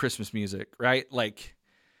from Christmas music, right? Like,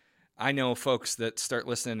 I know folks that start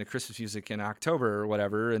listening to Christmas music in October or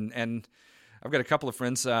whatever, and I've got a couple of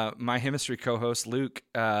friends. My Hymnistry co-host Luke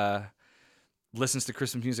listens to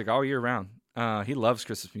Christmas music all year round. He loves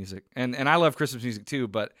Christmas music, and I love Christmas music too,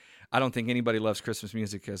 but I don't think anybody loves Christmas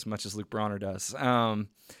music as much as Luke Bronner does.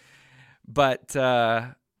 But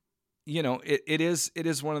you know, it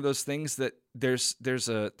is one of those things that there's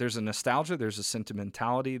a nostalgia, there's a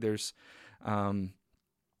sentimentality, there's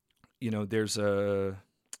you know, there's a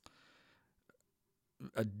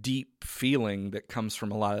deep feeling that comes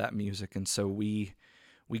from a lot of that music, and so we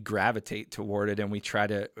gravitate toward it, and we try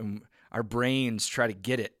to our brains try to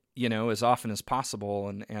get it, you know, as often as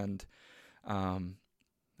possible, and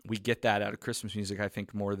we get that out of Christmas music, I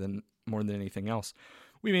think, more than anything else.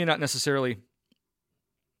 We may not necessarily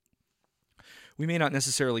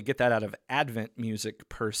get that out of Advent music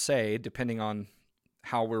per se, depending on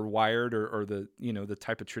how we're wired or the, you know, the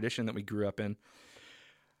type of tradition that we grew up in.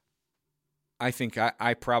 I think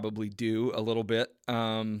I probably do a little bit,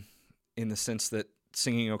 in the sense that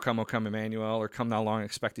singing "O Come, Emmanuel," or "Come Thou Long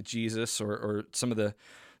Expected Jesus," or some of the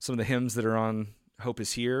hymns that are on "Hope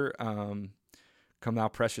Is Here," "Come Thou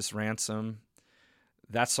Precious Ransom."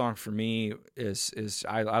 That song for me is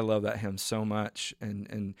I love that hymn so much,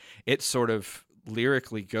 and it sort of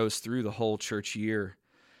lyrically goes through the whole church year,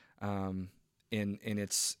 in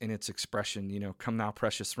its expression. You know, "Come Thou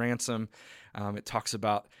Precious Ransom." It talks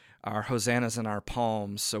about our hosannas and our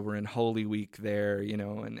palms, so we're in Holy Week there, you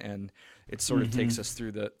know, and it sort of takes us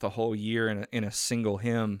through the whole year in a single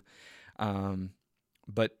hymn.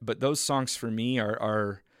 But those songs for me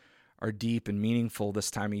are deep and meaningful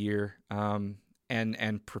this time of year,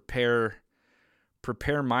 and prepare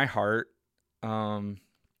my heart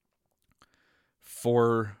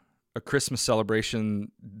for a Christmas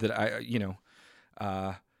celebration that I, you know,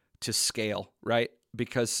 to scale, right?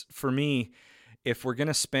 Because for me, if we're going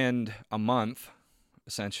to spend a month,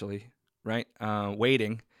 essentially, right,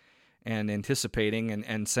 waiting and anticipating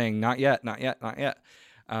and saying, not yet,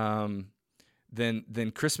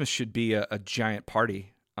 then Christmas should be a giant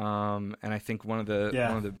party. And I think one of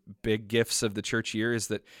the big gifts of the church year is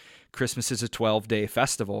that Christmas is a 12-day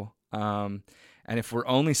festival. And if we're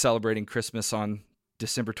only celebrating Christmas on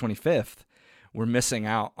December 25th, we're missing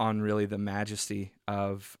out on really the majesty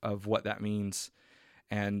of what that means.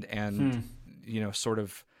 And you know, sort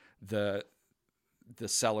of the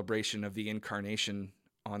celebration of the incarnation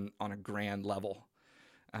on a grand level,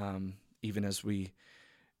 even as we,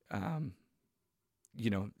 you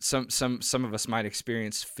know, some of us might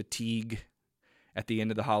experience fatigue at the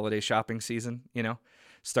end of the holiday shopping season, you know,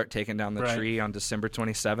 start taking down the tree on December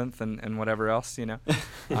 27th and whatever else, you know.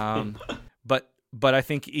 But I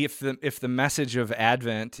think if the message of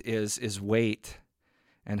Advent is wait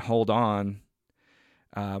and hold on,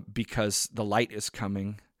 because the light is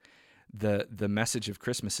coming, the message of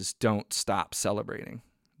Christmas is don't stop celebrating.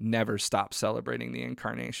 Never stop celebrating the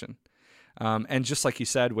incarnation. And just like you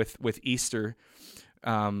said with Easter,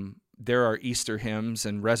 there are Easter hymns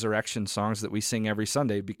and resurrection songs that we sing every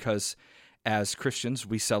Sunday because as Christians,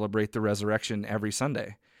 we celebrate the resurrection every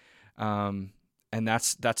Sunday. And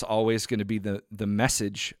that's always going to be the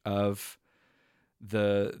message of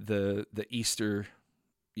the Easter,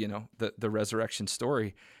 the resurrection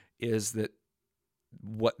story, is that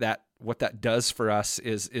what that does for us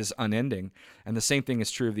is unending. And the same thing is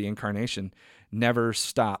true of the incarnation. Never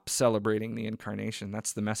stop celebrating the incarnation.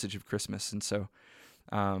 That's the message of Christmas. And so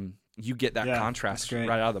you get that contrast right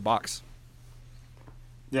out of the box.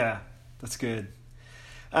 Yeah, that's good.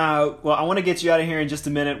 Well, I want to get you out of here in just a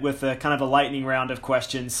minute with a kind of a lightning round of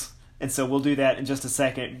questions. And so we'll do that in just a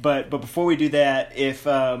second. But before we do that, if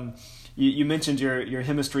you mentioned your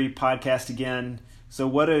Hymnistry podcast again, so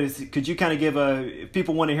could you kind of if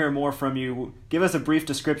people want to hear more from you, give us a brief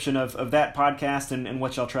description of that podcast and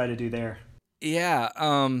what y'all try to do there. Yeah.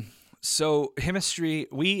 So Hymnistry,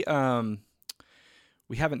 we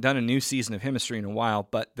haven't done a new season of Hymnistry in a while,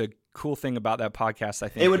 but the cool thing about that podcast, I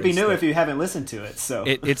think, it would be new if you haven't listened to it. So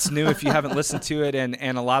it's new if you haven't listened to it,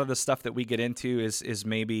 and a lot of the stuff that we get into is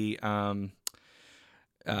maybe new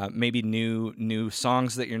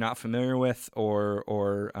songs that you're not familiar with,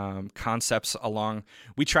 or concepts along.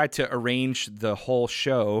 We tried to arrange the whole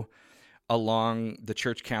show along the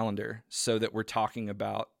church calendar so that we're talking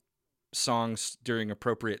about songs during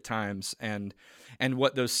appropriate times and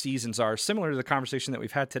what those seasons are, similar to the conversation that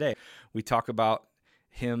we've had today. We talk about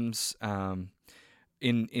hymns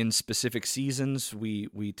in specific seasons.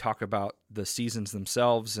 We talk about the seasons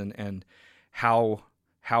themselves and how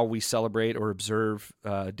we celebrate or observe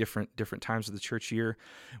different times of the church year.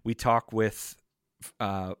 We talk with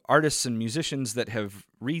artists and musicians that have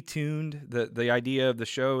retuned. The idea of the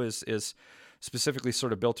show is specifically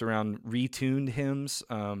sort of built around retuned hymns,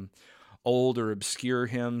 old or obscure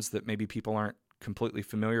hymns that maybe people aren't completely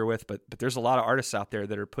familiar with, but there's a lot of artists out there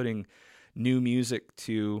that are putting new music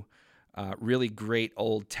to really great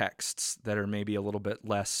old texts that are maybe a little bit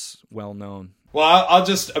less well known. Well, I'll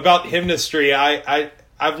just about Hymnistry.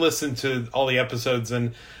 I've listened to all the episodes,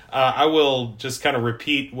 and I will just kind of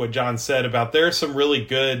repeat what John said about there's some really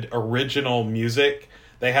good original music.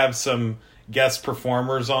 They have some guest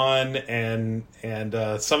performers on, and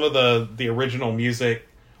some of the original music.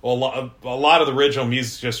 Well, a lot of the original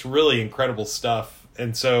music is just really incredible stuff,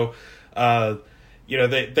 and so.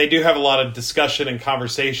 They do have a lot of discussion and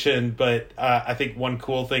conversation, but I think one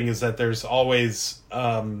cool thing is that there's always,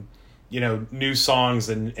 new songs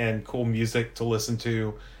and cool music to listen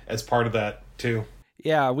to as part of that too.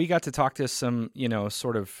 Yeah, we got to talk to some,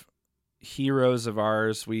 sort of heroes of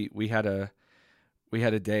ours. We had a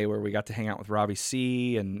day where we got to hang out with Robbie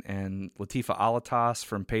C. and Latifa Alatas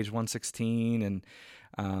from Page 116, and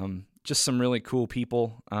just some really cool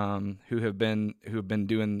people who have been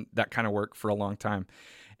doing that kind of work for a long time.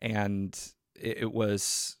 And it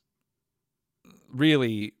was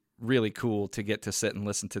really, really cool to get to sit and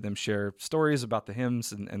listen to them share stories about the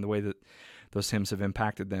hymns and the way that those hymns have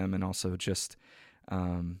impacted them, and also just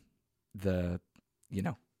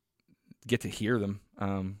get to hear them,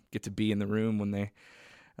 get to be in the room when they,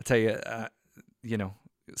 I tell you,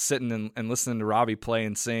 sitting and listening to Robbie play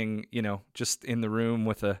and sing, just in the room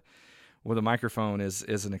with a microphone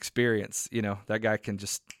is an experience. That guy can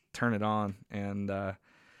just turn it on, and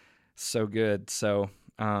so good. So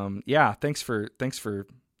thanks for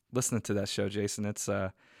listening to that show, Jason. It's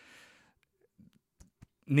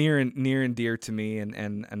near and dear to me,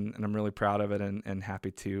 and I'm really proud of it and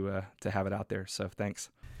happy to have it out there. So thanks.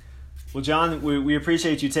 Well, John, we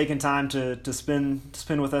appreciate you taking time to spend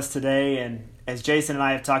with us today. And as Jason and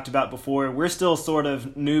I have talked about before, we're still sort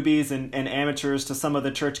of newbies and amateurs to some of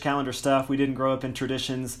the church calendar stuff. We didn't grow up in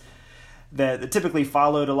traditions that typically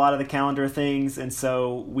followed a lot of the calendar things. And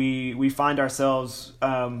so we find ourselves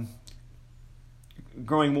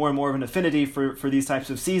growing more and more of an affinity for these types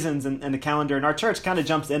of seasons and the calendar. And our church kind of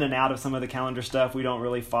jumps in and out of some of the calendar stuff. We don't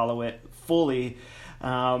really follow it fully.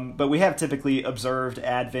 But we have typically observed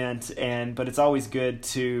Advent, but it's always good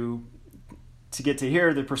to get to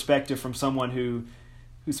hear the perspective from someone who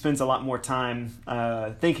spends a lot more time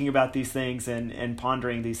thinking about these things and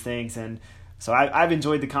pondering these things. And so I've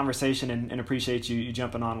enjoyed the conversation and appreciate you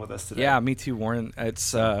jumping on with us today. Yeah, me too, Warren.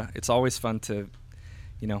 It's always fun to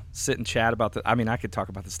sit and chat about I could talk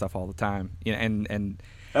about this stuff all the time,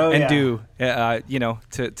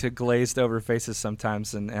 to glazed over faces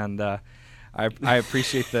sometimes, and I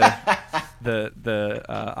appreciate the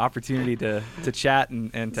opportunity to chat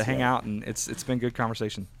and to hang out, and it's been good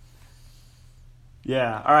conversation.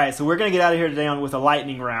 Yeah. All right. So we're gonna get out of here today with a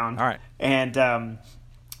lightning round. All right. And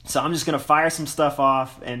So I'm just going to fire some stuff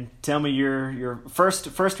off and tell me your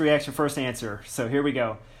first reaction, first answer. So here we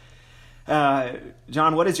go.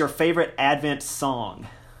 John, what is your favorite Advent song?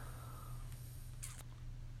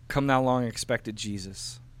 Come Thou Long Expected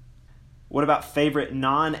Jesus. What about favorite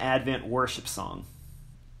non-Advent worship song?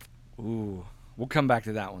 Ooh, we'll come back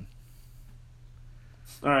to that one.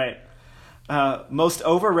 All right. Most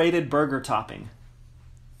overrated burger topping?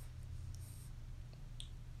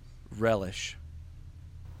 Relish.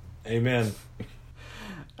 Amen.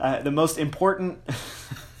 The most important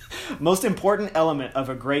element of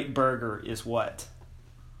a great burger is what?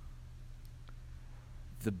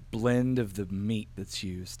 The blend of the meat that's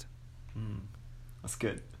used. That's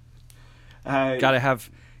good. Gotta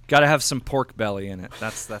have some pork belly in it.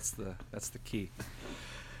 That's the key.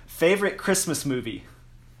 Favorite Christmas movie?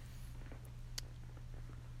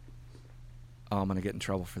 Oh, I'm gonna get in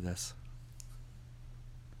trouble for this.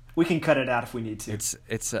 We can cut it out if we need to. It's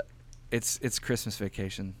Christmas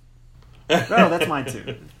Vacation. Oh, that's mine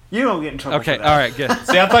too. You don't get in trouble. Okay, for that. all right, good.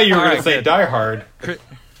 See, I thought you were going to Alright, say good. Die Hard.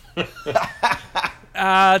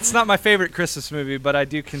 It's not my favorite Christmas movie, but I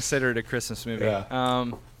do consider it a Christmas movie. Yeah.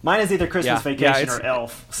 Mine is either Christmas Vacation it's- or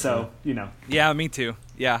Elf. So Yeah, me too.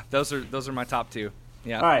 Yeah, those are my top two.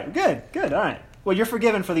 Yeah. All right, good. All right. Well, you're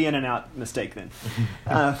forgiven for the in and out mistake then.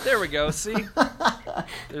 There we go. See,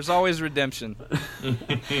 there's always redemption.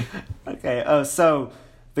 Okay. So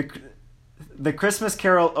the Christmas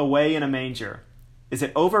Carol Away in a Manger, is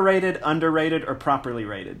it overrated, underrated, or properly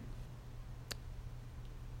rated?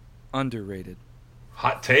 Underrated.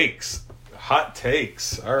 Hot takes. All I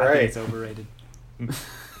think right. it's overrated.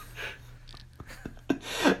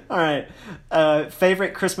 All right.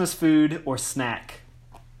 Favorite Christmas food or snack?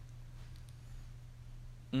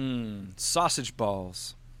 Sausage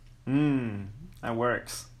balls. That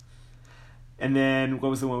works. And then what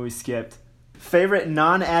was the one we skipped? Favorite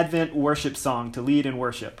non-Advent worship song to lead in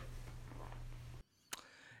worship?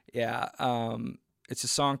 Yeah. It's a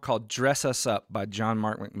song called "Dress Us Up" by John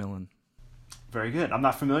Mark McMillan. Very good. I'm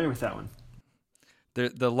not familiar with that one.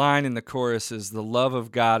 The line in the chorus is, "The love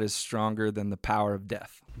of God is stronger than the power of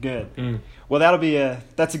death." Good. Well,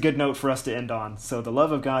 that's a good note for us to end on. So the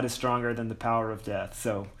love of God is stronger than the power of death.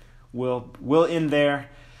 So we'll end there.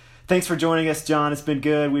 Thanks for joining us, John. It's been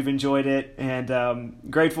good. We've enjoyed it, and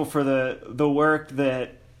grateful for the work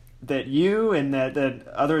that you and that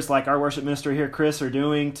others like our worship minister here, Chris, are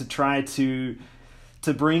doing to try to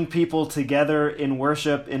bring people together in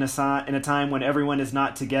worship in a time when everyone is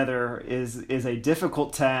not together is a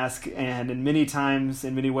difficult task, and in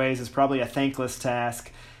many ways is probably a thankless task.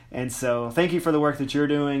 And so thank you for the work that you're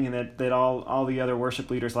doing, and that all the other worship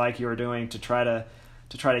leaders like you are doing to try to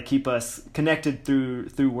keep us connected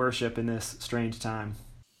through worship in this strange time.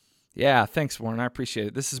 Yeah, thanks, Warren. I appreciate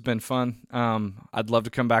it. This has been fun. I'd love to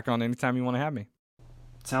come back on anytime you want to have me.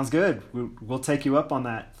 Sounds good. We'll take you up on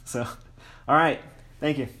that. So, all right.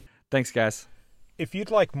 Thank you. Thanks, guys. If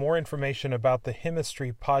you'd like more information about the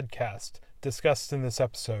Hymistry podcast discussed in this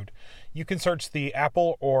episode, you can search the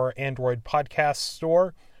Apple or Android podcast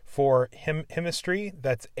store for Hymistry.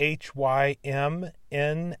 That's HYMNISTRY.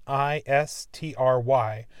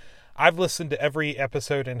 I've listened to every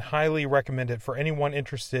episode and highly recommend it for anyone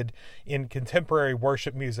interested in contemporary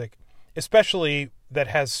worship music, especially that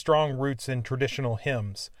has strong roots in traditional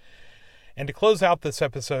hymns. And to close out this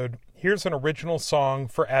episode, here's an original song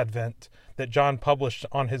for Advent that John published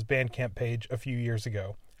on his Bandcamp page a few years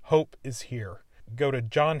ago. Hope is Here. Go to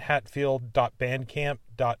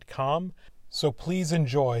johnhatfield.bandcamp.com. So please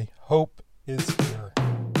enjoy Hope is Here.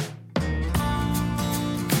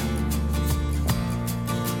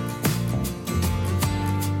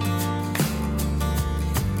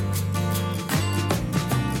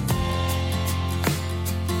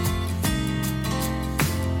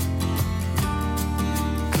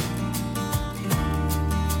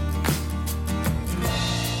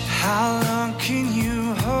 How long can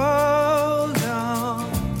you hold on?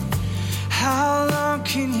 How long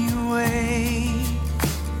can you wait?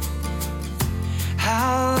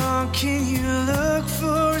 How long can you look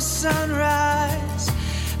for a sunrise?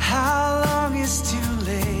 How long is too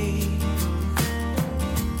late?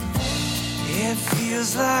 It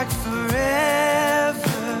feels like forever.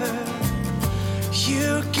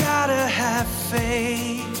 You gotta have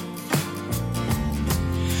faith.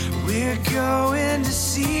 We're going to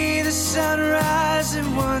see the sunrise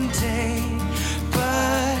in one day,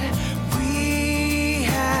 but we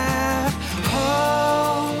have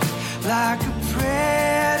hope like a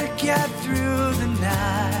prayer to get through the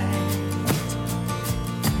night.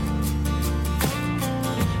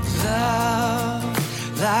 Love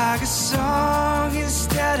like a song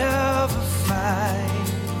instead of a fight.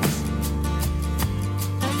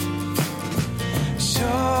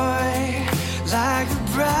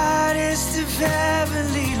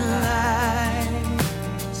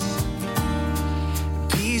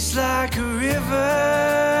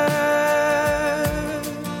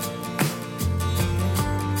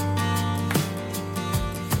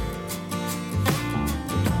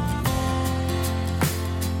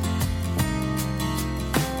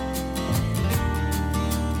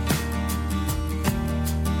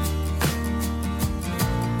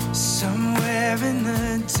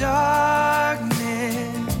 darkness,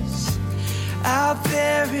 out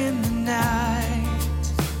there in the night.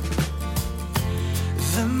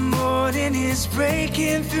 The morning is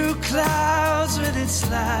breaking through clouds with its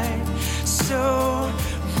light. So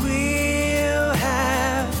we'll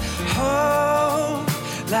have hope,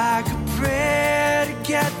 like a prayer to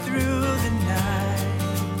get through the night.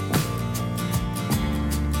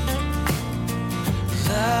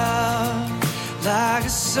 Love, like a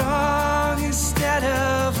song instead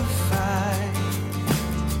of a fight.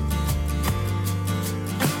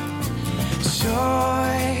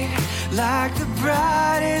 Joy, like the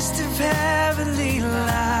brightest of heavenly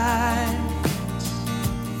lights.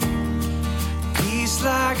 Peace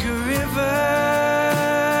like a river.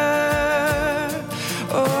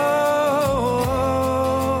 Oh,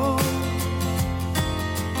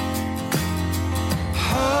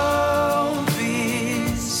 hope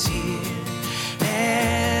is here,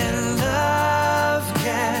 and love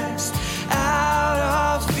casts out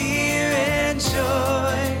all fear and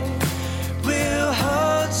joy. We'll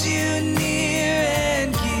hold you near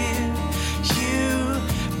and give you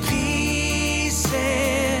peace,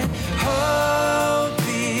 and hope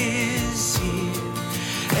is here,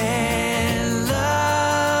 and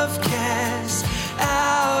love casts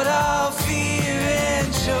out all fear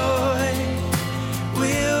and joy.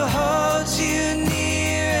 We'll hold you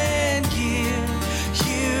near and give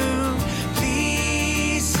you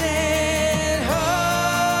peace and hope.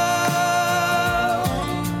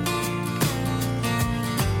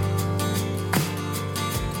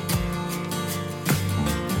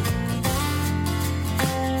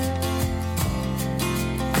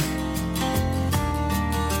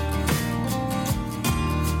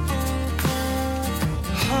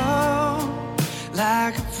 Hope,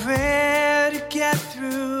 like a prayer to get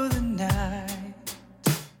through the night.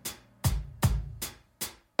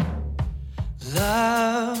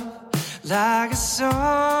 Love, like a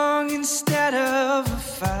song instead of a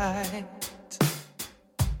fight.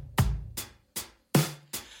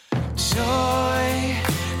 Joy,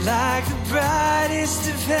 like the brightest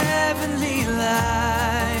of heavenly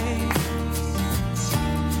lights.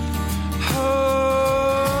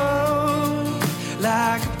 Hope,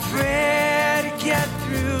 like a prayer to get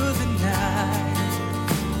through the night.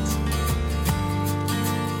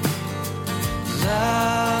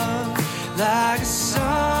 Love, like a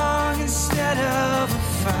song instead of a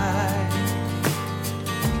fight.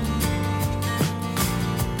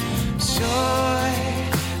 Joy,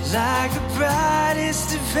 like the brightest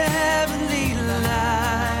of heavenly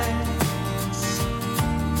lights.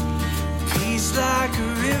 Peace like a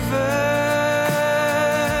river.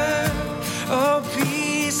 Oh,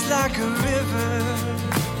 peace like a river.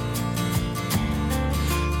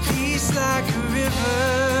 Peace like a river.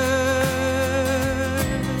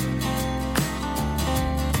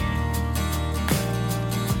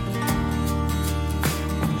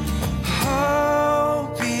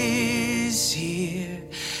 Hope is here,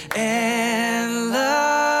 and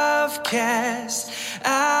love casts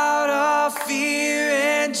out all fear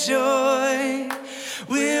and joy.